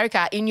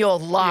mediocre in your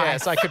life.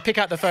 Yes, I could pick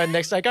up the phone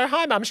next day, go,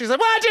 hi, Mum. She's like,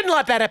 well, I didn't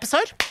like that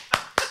episode.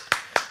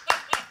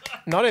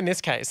 Not in this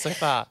case so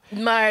far.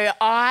 Mo,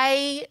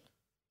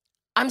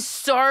 I'm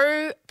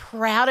so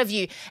proud of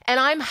you. And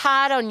I'm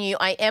hard on you.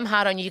 I am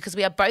hard on you because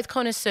we are both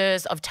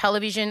connoisseurs of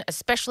television,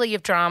 especially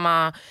of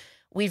drama.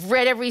 We've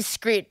read every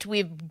script.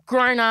 We've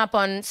grown up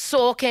on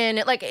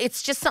Sorkin.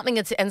 It's just something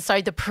and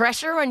so the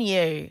pressure on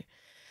you,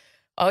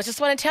 I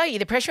just want to tell you,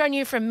 the pressure on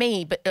you from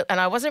me, and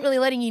I wasn't really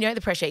letting you know the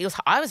pressure.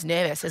 I was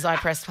nervous as I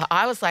pressed.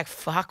 I was like,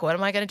 fuck, what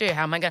am I going to do? What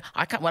am I going to do?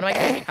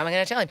 How am I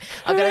going to tell him?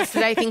 I've got to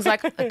say things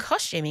like, the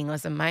costuming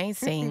was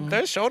amazing.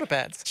 Those shoulder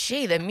pads.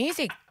 Gee, the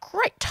music,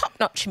 great,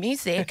 top-notch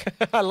music.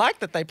 I like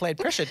that they played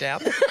Pressure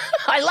Down.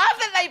 I love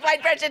that they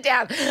played Pressure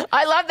Down.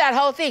 I love that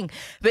whole thing.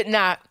 But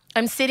nah,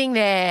 I'm sitting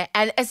there,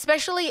 and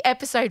especially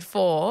episode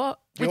 4.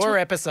 Your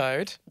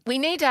episode. We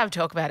need to have a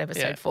talk about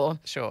episode 4.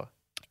 Sure.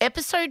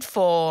 Episode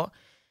 4,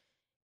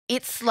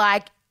 it's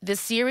like the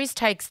series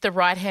takes the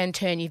right-hand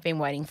turn you've been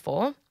waiting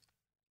for.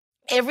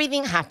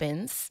 Everything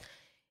happens.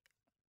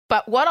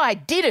 But what I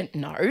didn't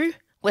know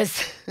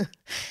was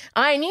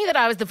I knew that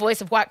I was the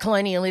voice of white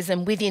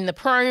colonialism within the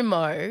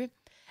promo.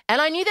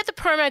 And I knew that the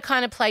promo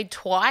kind of played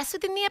twice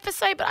within the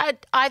episode,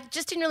 but I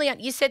just didn't really –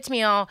 you said to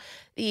me,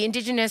 the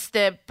Indigenous,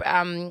 the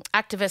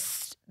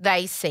activists,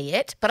 they see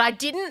it. But I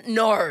didn't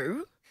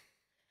know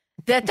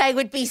that they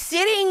would be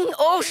sitting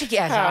all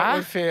together. How it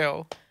would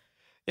feel.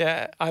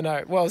 Yeah, I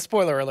know. Well,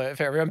 spoiler alert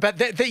for everyone.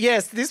 But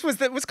yes,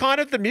 that was kind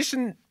of the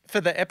mission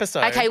for the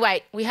episode. Okay,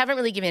 wait. We haven't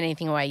really given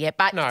anything away yet,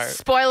 but No.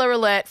 spoiler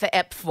alert for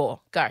Ep 4.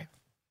 Go.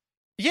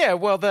 Yeah,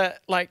 well,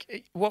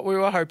 what we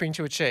were hoping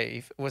to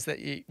achieve was that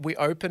we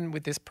open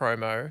with this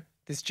promo,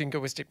 this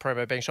jingoistic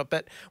promo being shot,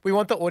 but we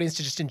want the audience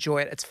to just enjoy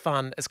it. It's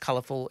fun, it's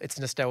colourful, it's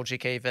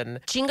nostalgic even.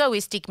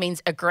 Jingoistic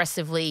means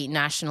aggressively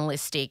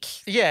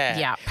nationalistic. Yeah.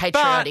 Yeah,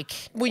 patriotic.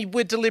 But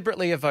we're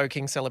deliberately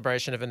evoking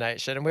celebration of a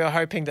nation, and we were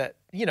hoping that,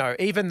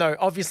 even though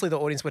obviously the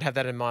audience would have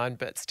that in mind,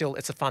 but still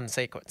it's a fun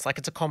sequence. Like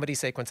it's a comedy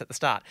sequence at the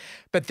start.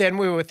 But then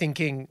we were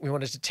thinking we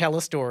wanted to tell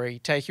a story,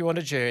 take you on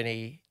a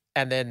journey,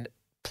 and then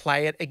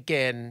play it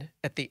again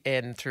at the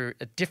end through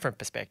a different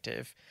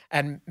perspective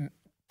and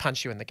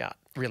punch you in the gut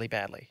really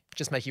badly.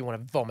 Just make you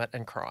want to vomit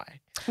and cry.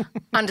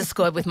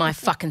 Underscored with my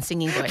fucking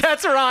singing voice.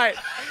 That's right.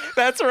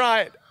 That's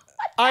right.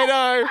 I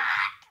know.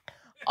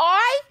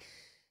 I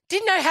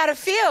didn't know how to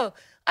feel.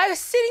 I was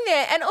sitting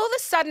there and all of a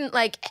sudden,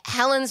 like,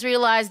 Helen's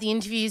realised the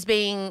interview's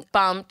being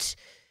bumped.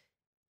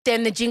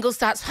 Then the jingle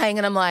starts playing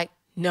and I'm like,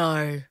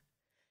 no.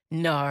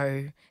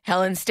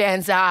 Helen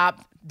stands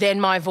up.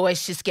 Then my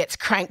voice just gets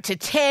cranked to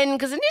 10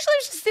 because initially it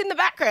was just in the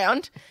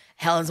background.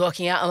 Helen's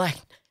walking out. I'm like,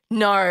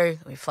 no.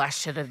 We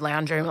flash to the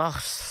lounge room. Oh,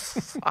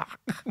 fuck.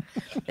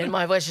 Then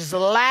my voice is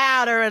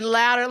louder and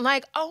louder. I'm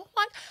like, oh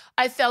my.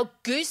 I felt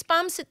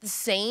goosebumps at the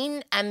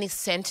scene and the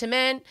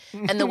sentiment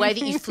and the way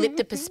that you flipped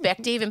the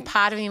perspective. And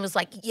part of me was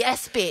like,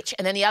 yes, bitch.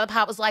 And then the other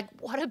part was like,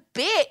 what a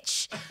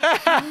bitch.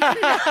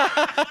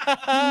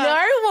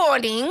 No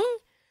warning.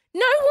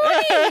 No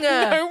warning.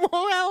 No,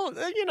 well,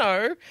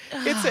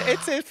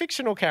 it's a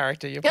fictional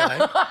character you're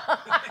playing.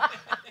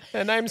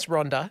 Her name's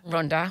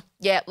Rhonda.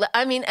 Yeah,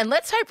 I mean, and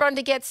let's hope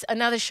Rhonda gets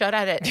another shot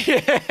at it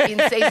in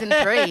season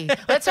 3.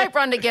 Let's hope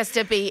Rhonda gets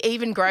to be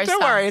even grosser.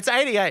 Don't worry, it's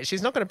 88.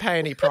 She's not going to pay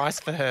any price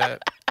for her,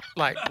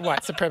 white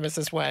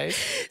supremacist ways.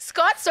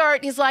 Scott saw it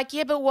and he's like,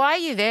 yeah, but why are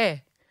you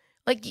there?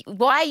 Like,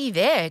 why are you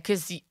there?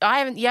 Because you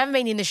haven't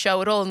been in the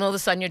show at all and all of a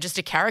sudden you're just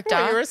a character.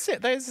 Well,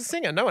 there's a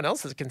singer. No one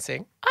else can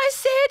sing. I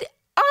said...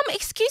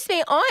 excuse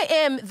me, I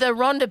am the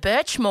Rhonda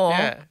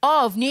Birchmore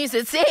of News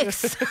at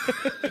 6.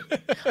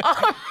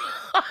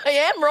 I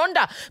am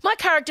Rhonda. My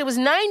character was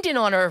named in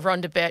honour of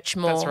Rhonda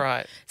Birchmore. That's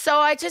right. So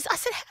I said,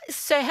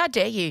 so how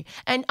dare you?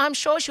 And I'm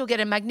sure she'll get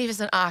a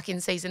magnificent arc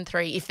in season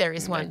 3 if there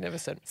is one.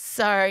 Magnificent.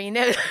 So,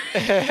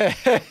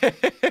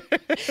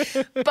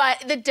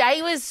 But the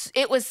day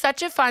it was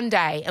such a fun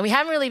day and we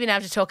haven't really been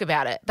able to talk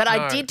about it. But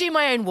I did do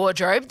my own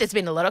wardrobe. There's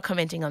been a lot of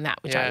commenting on that,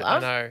 which I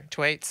love. I know.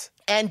 Tweets.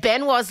 And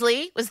Ben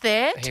Wasley was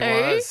there He too.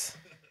 was.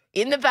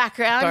 In the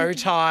background. Bow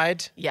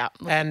tied. Yeah.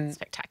 And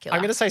spectacular.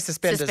 I'm going to say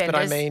suspenders, but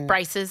I mean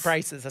braces.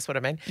 Braces, that's what I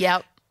mean.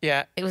 Yep.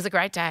 Yeah. It was a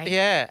great day.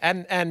 Yeah.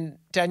 And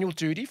Daniel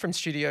Doody from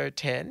Studio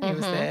 10, he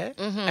was there.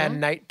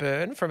 And Nate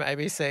Byrne from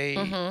ABC.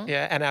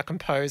 Yeah. And our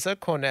composer,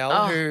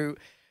 Cornell,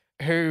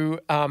 who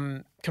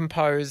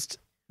composed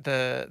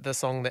the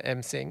song that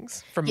M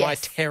sings from my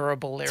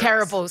terrible lyrics.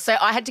 Terrible. So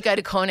I had to go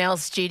to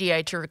Cornell's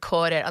studio to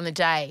record it on the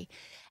day.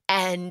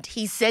 And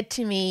he said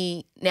to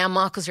me, now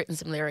Michael's written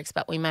some lyrics,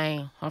 but we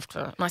may have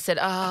to. And I said,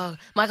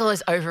 Michael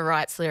always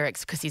overwrites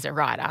lyrics because he's a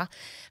writer.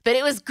 But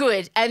it was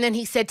good. And then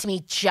he said to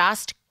me,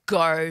 just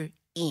go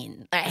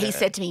in. He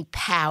said to me,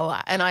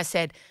 power. And I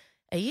said,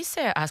 are you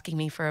asking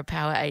me for a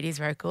power 80s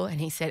vocal? And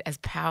he said, as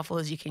powerful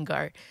as you can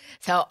go.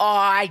 So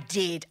I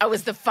did. I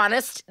was the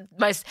funnest,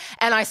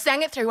 and I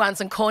sang it through once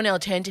and Cornell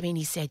turned to me and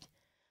he said,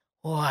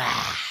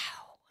 wow.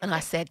 And I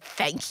said,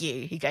 thank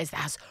you. He goes,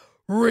 that's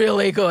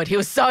really good. He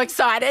was so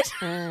excited.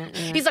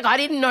 He's like, I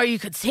didn't know you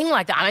could sing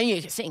like that. I knew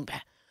you could sing,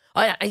 but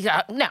I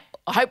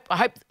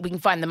hope we can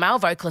find the male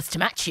vocalist to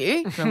match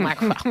you. And I'm like,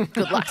 well,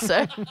 good luck,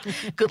 sir.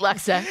 Good luck,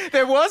 sir.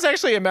 There was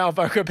actually a male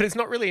vocal, but it's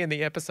not really in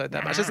the episode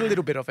that much. There's a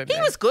little bit of him. He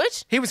was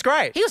good. He was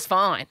great. He was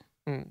fine,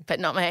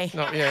 but not me.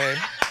 Not you.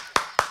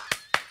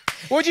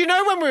 Well, do you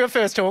know when we were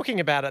first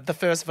talking about it, the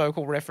first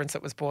vocal reference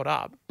that was brought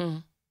up?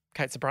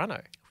 Kate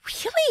Sobrano.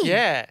 Really?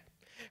 Yeah.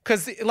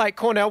 Because,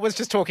 Cornell was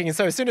just talking, and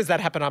so as soon as that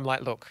happened, I'm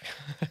like, look,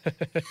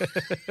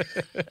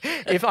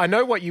 if I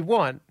know what you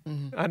want,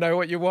 I know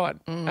what you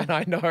want, and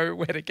I know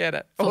where to get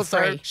it. For also,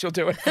 free. She'll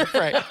do it for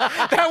free.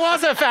 That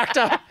was a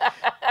factor.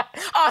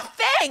 Oh,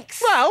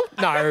 thanks. Well,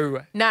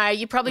 no. No,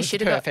 you probably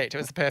should have got... Perfect. It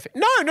was perfect.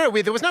 No,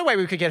 there was no way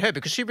we could get her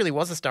because she really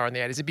was a star in the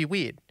 80s. It'd be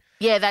weird.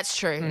 Yeah, that's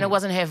true. And it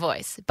wasn't her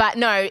voice. But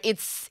no,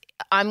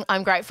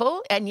 I'm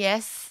grateful, and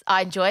yes,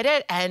 I enjoyed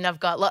it, and I've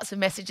got lots of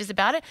messages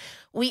about it.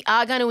 We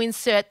are going to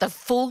insert the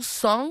full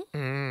song.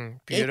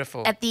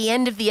 Beautiful. At the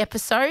end of the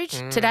episode.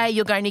 Today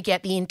you're going to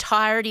get the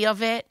entirety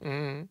of it.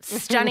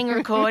 Stunning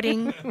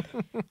recording.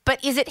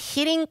 But is it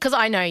hitting? Because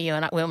I know you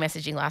and we were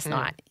messaging last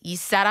night. You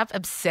sat up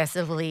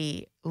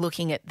obsessively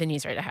looking at the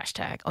Newsreader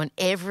hashtag on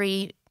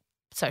every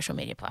social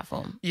media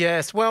platform.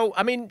 Yes. Well,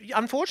 I mean,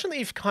 unfortunately,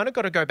 you've kind of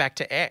got to go back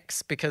to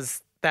X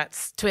because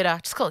that's Twitter.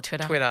 Just call it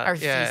Twitter. I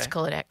refuse to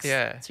call it X.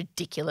 Yeah. It's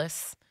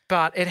ridiculous.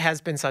 But it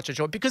has been such a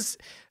joy because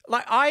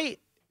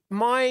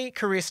my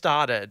career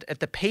started at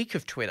the peak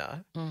of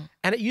Twitter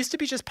and it used to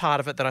be just part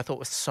of it that I thought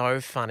was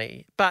so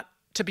funny. But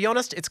to be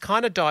honest, it's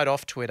kind of died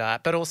off Twitter,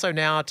 but also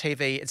now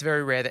TV, it's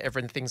very rare that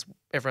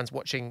everyone's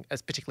watching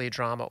as particularly a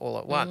drama all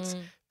at once.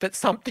 But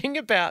something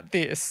about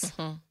this,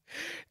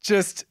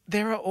 just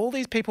there are all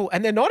these people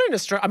and they're not in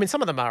Australia. I mean,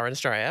 some of them are in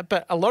Australia,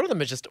 but a lot of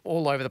them are just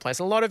all over the place.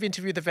 A lot of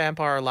Interview the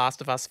Vampire,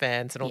 Last of Us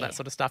fans and all that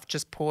sort of stuff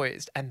just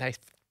poised and they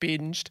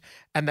binged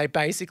and they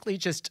basically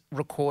just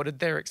recorded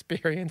their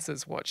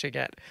experiences watching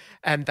it.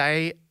 And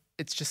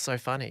it's just so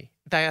funny.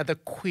 They are the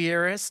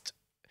queerest,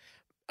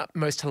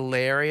 most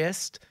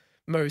hilarious,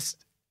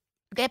 most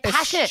They're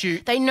passionate.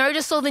 astute. They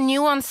notice all the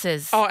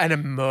nuances. Oh, and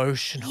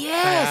emotional.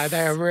 Yes.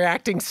 They are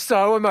reacting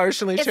so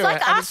emotionally It's to like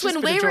it. and us just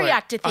when been a we joy.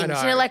 react to I things.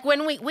 know. You know, like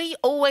when we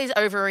always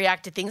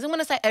overreact to things. And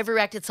when I say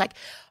overreact, it's like,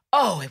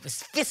 oh, it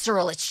was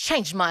visceral. It's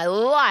changed my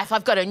life.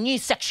 I've got a new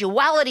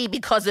sexuality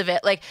because of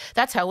it. Like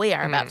that's how we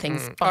are about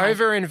things.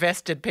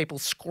 Over-invested people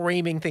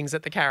screaming things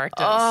at the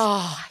characters.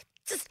 Oh,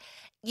 just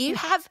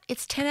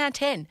it's 10 out of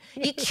 10.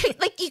 You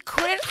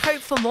couldn't hope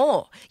for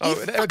more.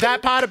 That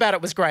part about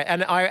it was great.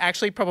 And I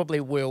actually probably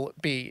will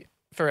be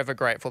forever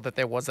grateful that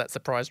there was that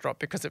surprise drop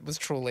because it was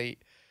truly...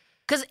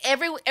 Because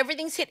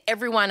everything's hit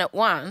everyone at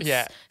once.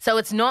 Yeah. So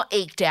it's not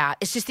eked out.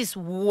 It's just this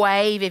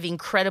wave of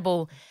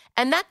incredible...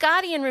 And that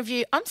Guardian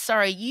review, I'm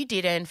sorry, you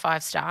did earn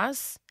 5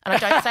 stars. And I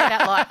don't say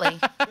that lightly.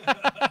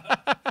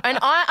 And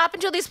up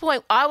until this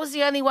point, I was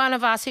the only one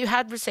of us who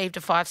had received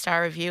a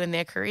 5-star review in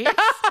their careers.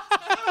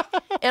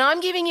 And I'm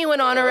giving you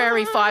an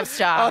honorary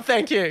 5-star. Oh,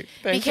 thank you.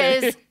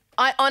 Because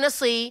I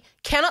honestly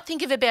cannot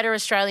think of a better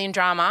Australian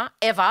drama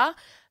ever.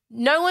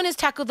 No one has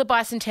tackled the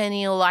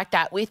bicentennial like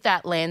that with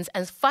that lens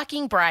and it's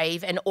fucking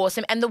brave and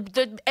awesome. And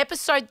the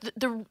episode,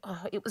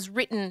 it was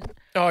written.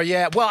 Oh,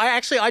 yeah. Well,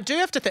 I do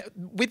have to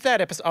with that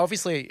episode,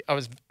 obviously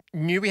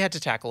knew we had to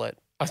tackle it.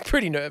 I was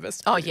pretty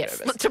nervous. Yes,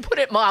 to put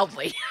it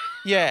mildly.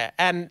 Yeah.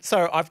 And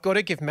so I've got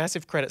to give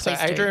massive credit. Please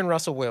so do. Adrian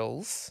Russell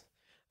Wills,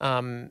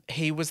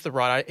 he was the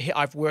writer.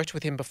 I've worked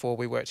with him before.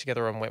 We worked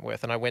together on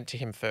Wentworth and I went to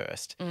him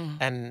first.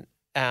 And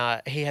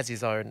he has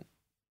his own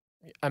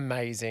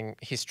amazing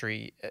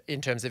history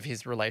in terms of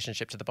his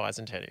relationship to the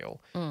bicentennial,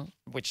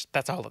 which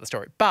that's a whole other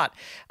story. But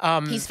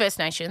He's First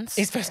Nations.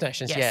 He's First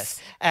Nations,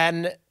 yes.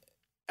 And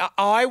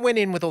I went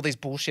in with all these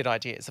bullshit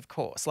ideas, of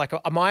course. Like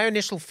my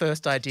initial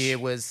first idea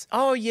was,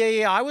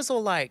 I was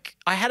all like,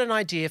 I had an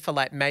idea for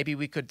like maybe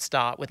we could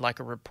start with like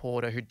a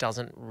reporter who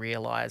doesn't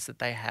realise that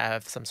they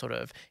have some sort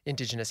of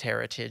Indigenous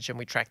heritage and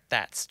we track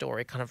that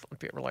story, kind of a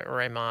bit like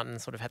Ray Martin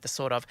sort of had the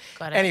sort of.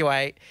 Got it.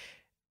 Anyway,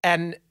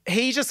 and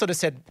he just sort of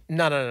said,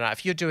 no.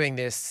 If you're doing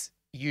this,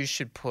 you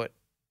should put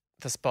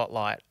the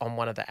spotlight on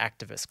one of the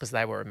activists because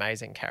they were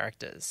amazing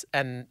characters.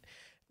 And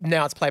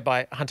now it's played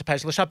by Hunter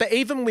Page-LaShaw. But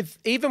even with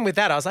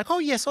that, I was like, oh,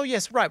 yes,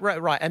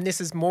 right. And this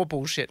is more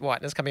bullshit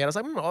whiteness coming out.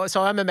 I was like,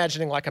 so I'm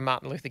imagining like a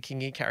Martin Luther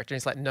King-y character. And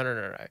he's like,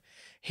 no.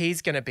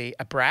 He's going to be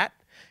a brat.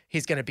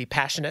 He's going to be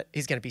passionate.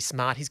 He's going to be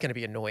smart. He's going to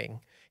be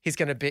annoying. He's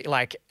going to be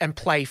like, and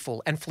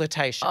playful and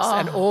flirtatious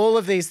and all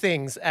of these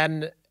things.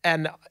 And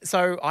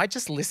so I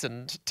just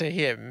listened to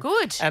him.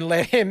 Good. And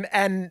let him,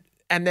 and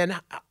then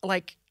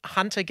like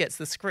Hunter gets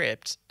the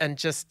script and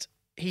just,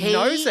 he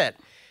knows it.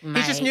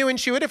 He just knew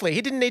intuitively.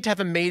 He didn't need to have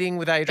a meeting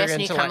with Adrian.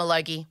 Best to newcomer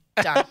Logie.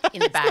 Done.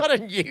 In the bag. Not a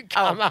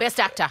newcomer. Best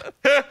actor.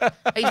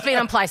 He's been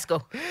on Play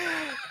School.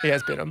 He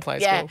has been on Play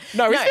Yeah.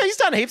 School. No, he's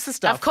done heaps of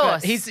stuff. Of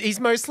course. But he's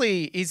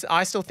mostly,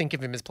 I still think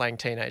of him as playing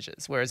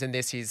teenagers, whereas in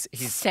this he's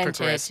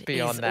progressed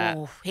beyond that.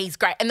 He's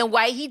great. And the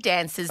way he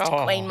dances to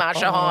Queen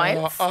Marsha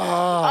Hines.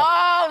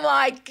 Oh,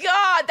 my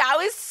God. That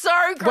was so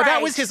great. Well,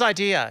 that was his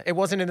idea. It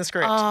wasn't in the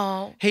script.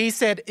 Oh. He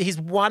said his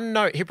one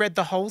note, he read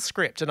the whole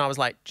script and I was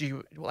like,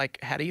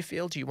 how do you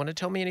feel? Do you want to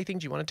tell me anything?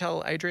 Do you want to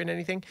tell Adrian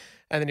anything?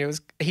 And then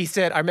he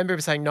said, I remember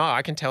him saying, no,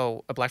 I can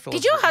tell a black fella.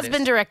 Did your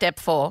husband direct Ep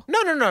 4?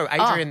 No.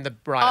 Adrian, the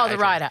writer. Oh, the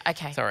writer.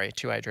 Okay. Sorry,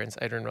 2 Adrians.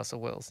 Adrian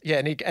Russell Wills. Yeah,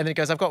 and then he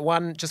goes, I've got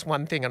one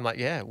thing. I'm like,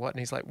 yeah, what? And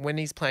he's like, when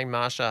he's playing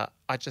Marsha,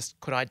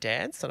 could I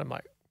dance? And I'm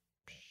like,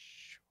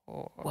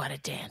 sure. What a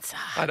dancer.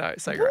 I know,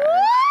 so great.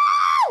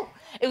 Woo!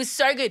 It was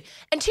so good.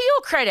 And to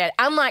your credit,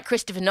 unlike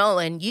Christopher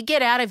Nolan, you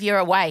get out of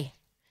your way.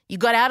 You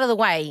got out of the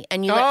way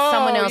and you let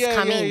someone else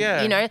come in.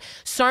 Yeah. You know,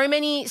 so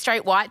many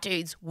straight white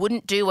dudes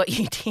wouldn't do what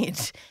you did.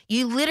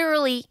 You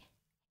literally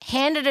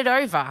handed it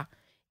over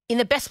in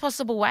the best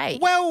possible way.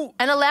 Well,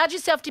 and allowed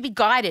yourself to be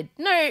guided.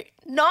 No,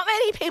 not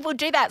many people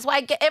do that. That's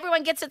why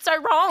everyone gets it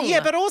so wrong. Yeah,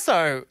 but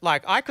also,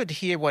 like, I could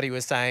hear what he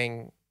was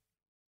saying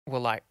were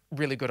like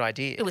really good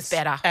ideas. It was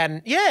better.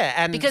 And yeah,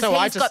 and because so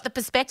he's got the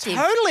perspective.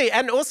 Totally.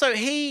 And also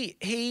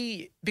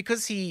he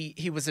because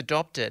he was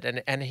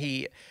adopted and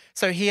he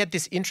had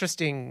this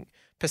interesting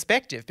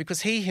perspective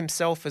because he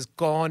himself has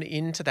gone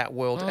into that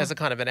world as a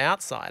kind of an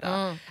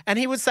outsider. And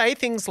he would say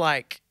things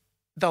like,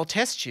 they'll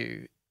test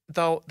you,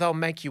 they'll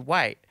make you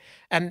wait.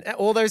 And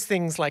all those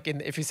things, like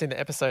if you've seen the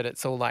episode,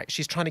 it's all like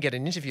she's trying to get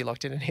an interview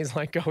locked in and he's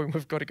like,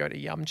 we've got to go to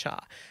Yum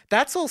Cha.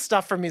 That's all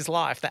stuff from his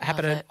life that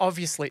happened. And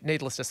obviously,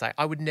 needless to say,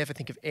 I would never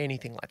think of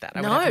anything like that.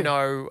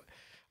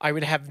 I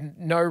would have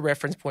no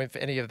reference point for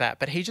any of that.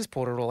 But he just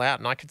poured it all out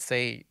and I could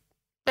see.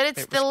 But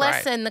it's the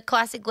lesson, the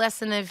classic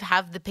lesson of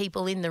have the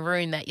people in the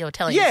room that you're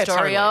telling the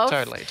story of.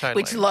 Totally.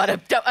 Which a lot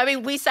of, I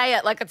mean, we say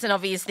it like it's an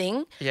obvious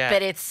thing,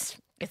 but it's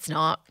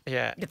not.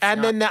 Yeah. It's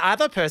and not. then the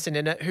other person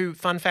in it who,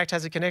 fun fact,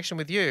 has a connection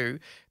with you,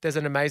 there's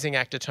an amazing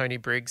actor, Tony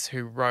Briggs,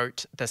 who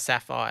wrote The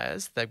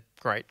Sapphires, the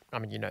great, I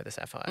mean, you know The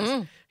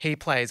Sapphires. He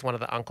plays one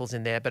of the uncles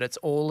in there, but it's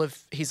all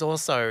of, he's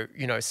also,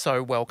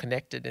 so well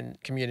connected in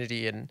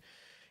community and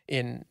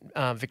in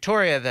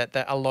Victoria that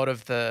a lot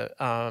of the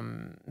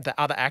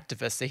other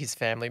activists are his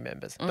family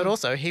members. But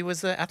also he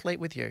was an athlete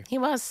with you. He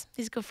was.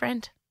 He's a good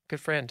friend. Good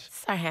friend.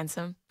 So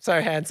handsome.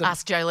 So handsome.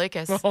 Ask Joe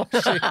Lucas. Oh,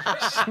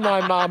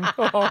 my mum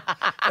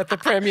at the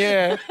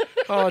premiere.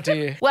 Oh,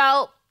 dear.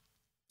 Well,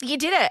 you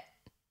did it.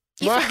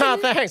 Well,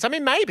 thanks. I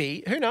mean,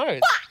 maybe. Who knows?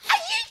 What? Are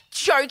you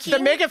joking? The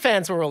mega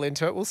fans were all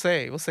into it. We'll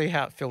see. We'll see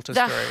how it filters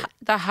through.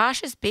 The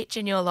harshest bitch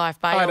in your life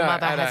by your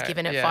mother has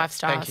given it 5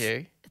 stars. Thank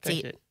you. That's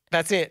it.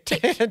 That's it.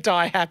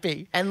 Die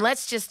happy. And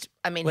let's just,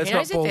 I mean, let's who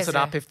knows not balls it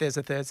up if there's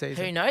a third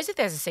season. Who knows if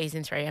there's a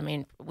season 3? I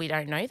mean, we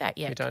don't know that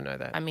yet. We don't know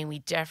that. I mean, we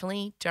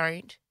definitely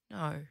don't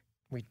know.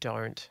 We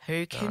don't.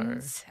 Who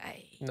can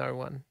say? No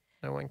one.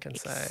 No one can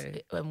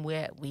say. And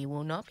we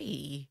will not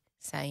be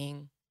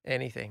saying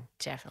anything.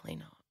 Definitely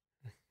not.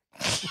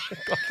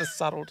 Got the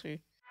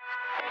subtlety.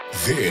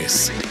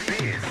 This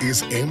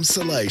is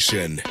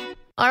Emsolation.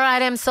 All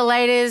right,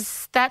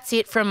 Emsolators, that's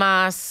it from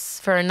us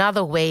for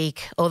another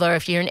week. Although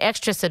if you're an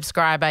extra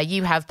subscriber,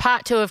 you have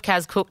part 2 of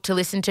Kaz Cook to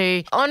listen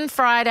to. On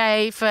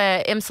Friday for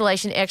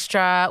Emsolation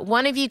Extra,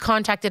 one of you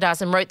contacted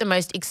us and wrote the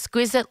most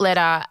exquisite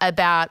letter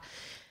about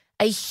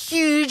a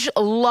huge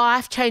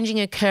life-changing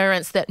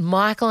occurrence that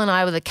Michael and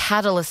I were the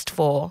catalyst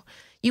for.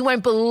 You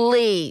won't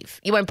believe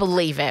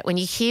it when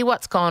you hear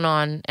what's gone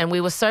on. And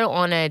we were so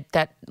honoured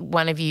that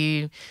one of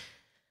you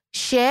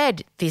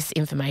shared this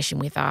information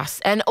with us,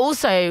 and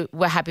also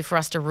we're happy for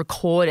us to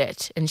record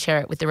it and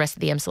share it with the rest of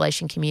the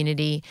Emsolation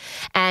community.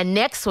 And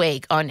next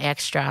week on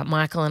Extra,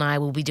 Michael and I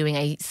will be doing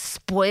a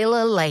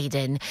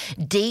spoiler-laden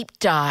deep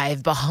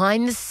dive,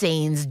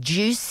 behind-the-scenes,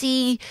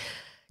 juicy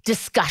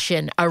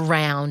discussion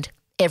around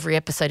every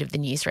episode of the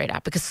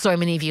Newsreader because so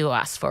many of you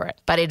asked for it.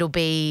 But it'll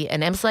be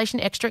an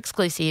Emsolation Extra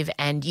exclusive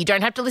and you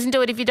don't have to listen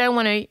to it if you don't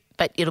want to,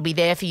 but it'll be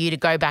there for you to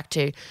go back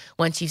to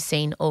once you've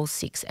seen all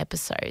 6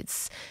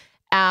 episodes.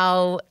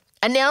 Our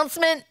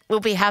announcement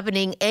will be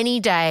happening any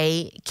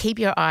day. Keep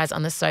your eyes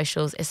on the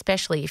socials,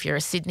 especially if you're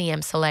a Sydney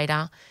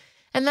Emsolator.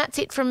 And that's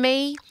it from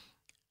me.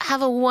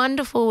 Have a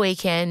wonderful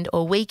weekend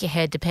or week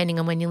ahead, depending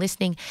on when you're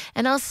listening.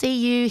 And I'll see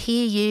you,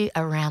 hear you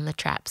around the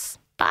traps.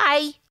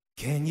 Bye.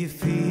 Can you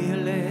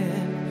feel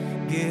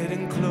it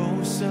getting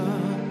closer?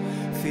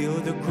 Feel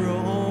the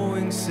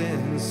growing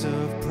sense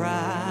of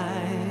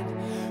pride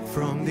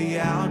from the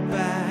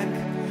outback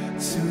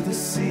to the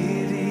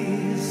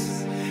cities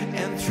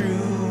and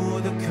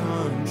through the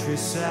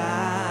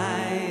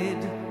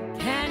countryside.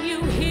 Can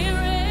you hear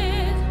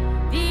it?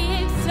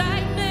 The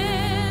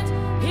excitement,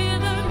 hear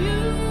the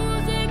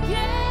music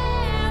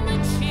and the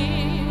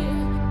cheer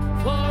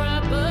for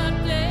a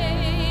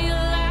birthday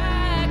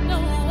like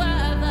no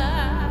other.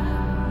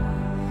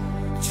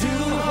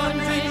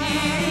 200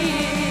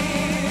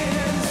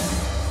 years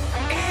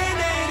in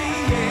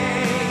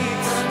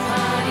 88. The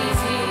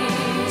party's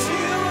here.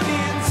 Tune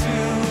into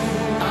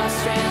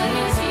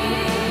Australia's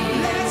here.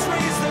 Let's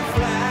raise the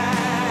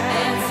flag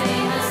and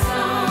sing a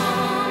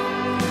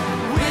song.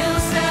 We'll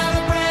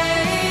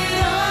celebrate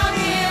all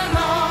year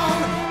long.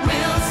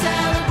 We'll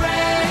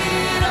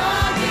celebrate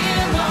all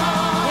year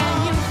long. Can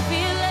you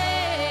feel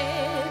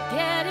it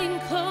getting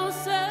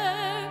closer?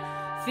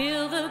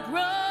 Feel the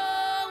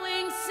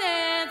growing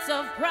sense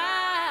of pride.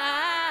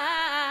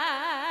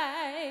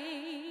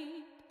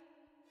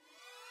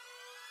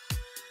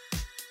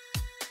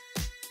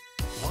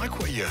 Like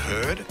what you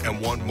heard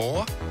and want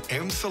more?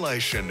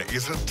 Emsolation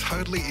is a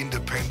totally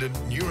independent,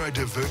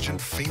 neurodivergent,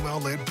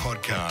 female-led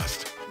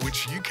podcast,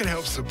 which you can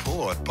help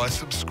support by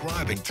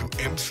subscribing to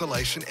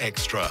Emsolation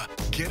Extra.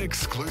 Get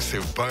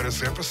exclusive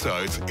bonus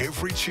episodes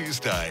every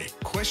Tuesday,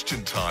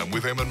 question time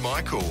with Em and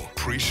Michael,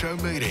 pre-show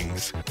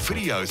meetings,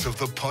 videos of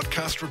the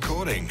podcast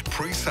recording,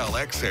 pre-sale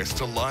access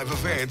to live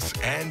events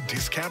and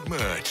discount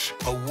merch,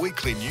 a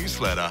weekly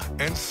newsletter,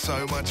 and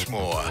so much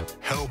more.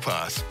 Help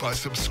us by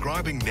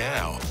subscribing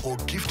now or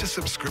gift a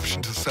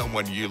subscription to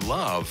someone you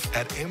love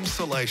at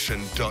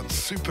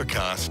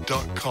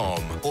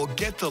emsolation.supercast.com or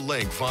get the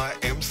link via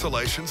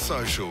Emsolation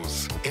Emsolation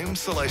socials.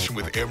 Emsolation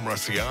with Em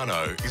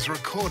Rossiano is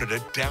recorded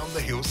at Down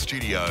the Hill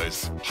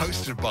Studios.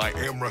 Hosted by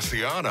Em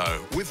Rossiano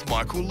with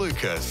Michael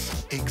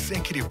Lucas.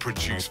 Executive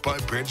produced by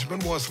Benjamin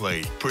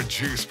Wasley.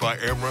 Produced by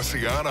Em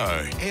Rossiano.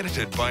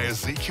 Edited by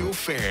Ezekiel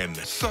Fenn.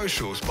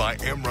 Socials by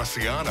Em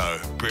Rossiano,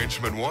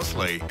 Benjamin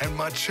Wasley and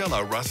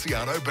Marcella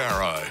Rossiano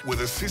Barrow.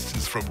 With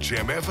assistance from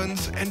Jem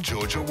Evans and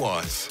Georgia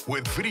Watts.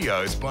 With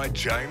videos by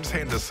James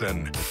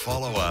Henderson.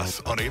 Follow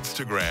us on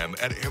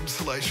Instagram at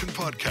Emsolation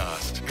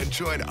Podcast and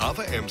join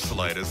other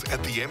Emsolators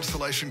at the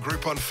Emsolation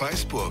Group on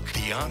Facebook.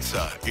 The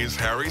answer is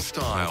Harry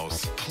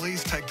Styles.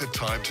 Please take the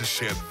time to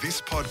share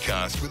this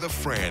podcast with a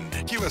friend.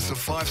 Give us a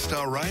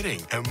 5-star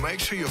rating and make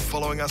sure you're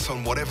following us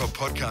on whatever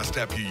podcast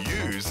app you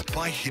use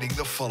by hitting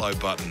the follow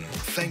button.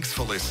 Thanks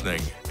for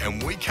listening,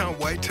 and we can't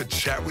wait to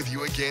chat with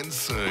you again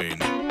soon.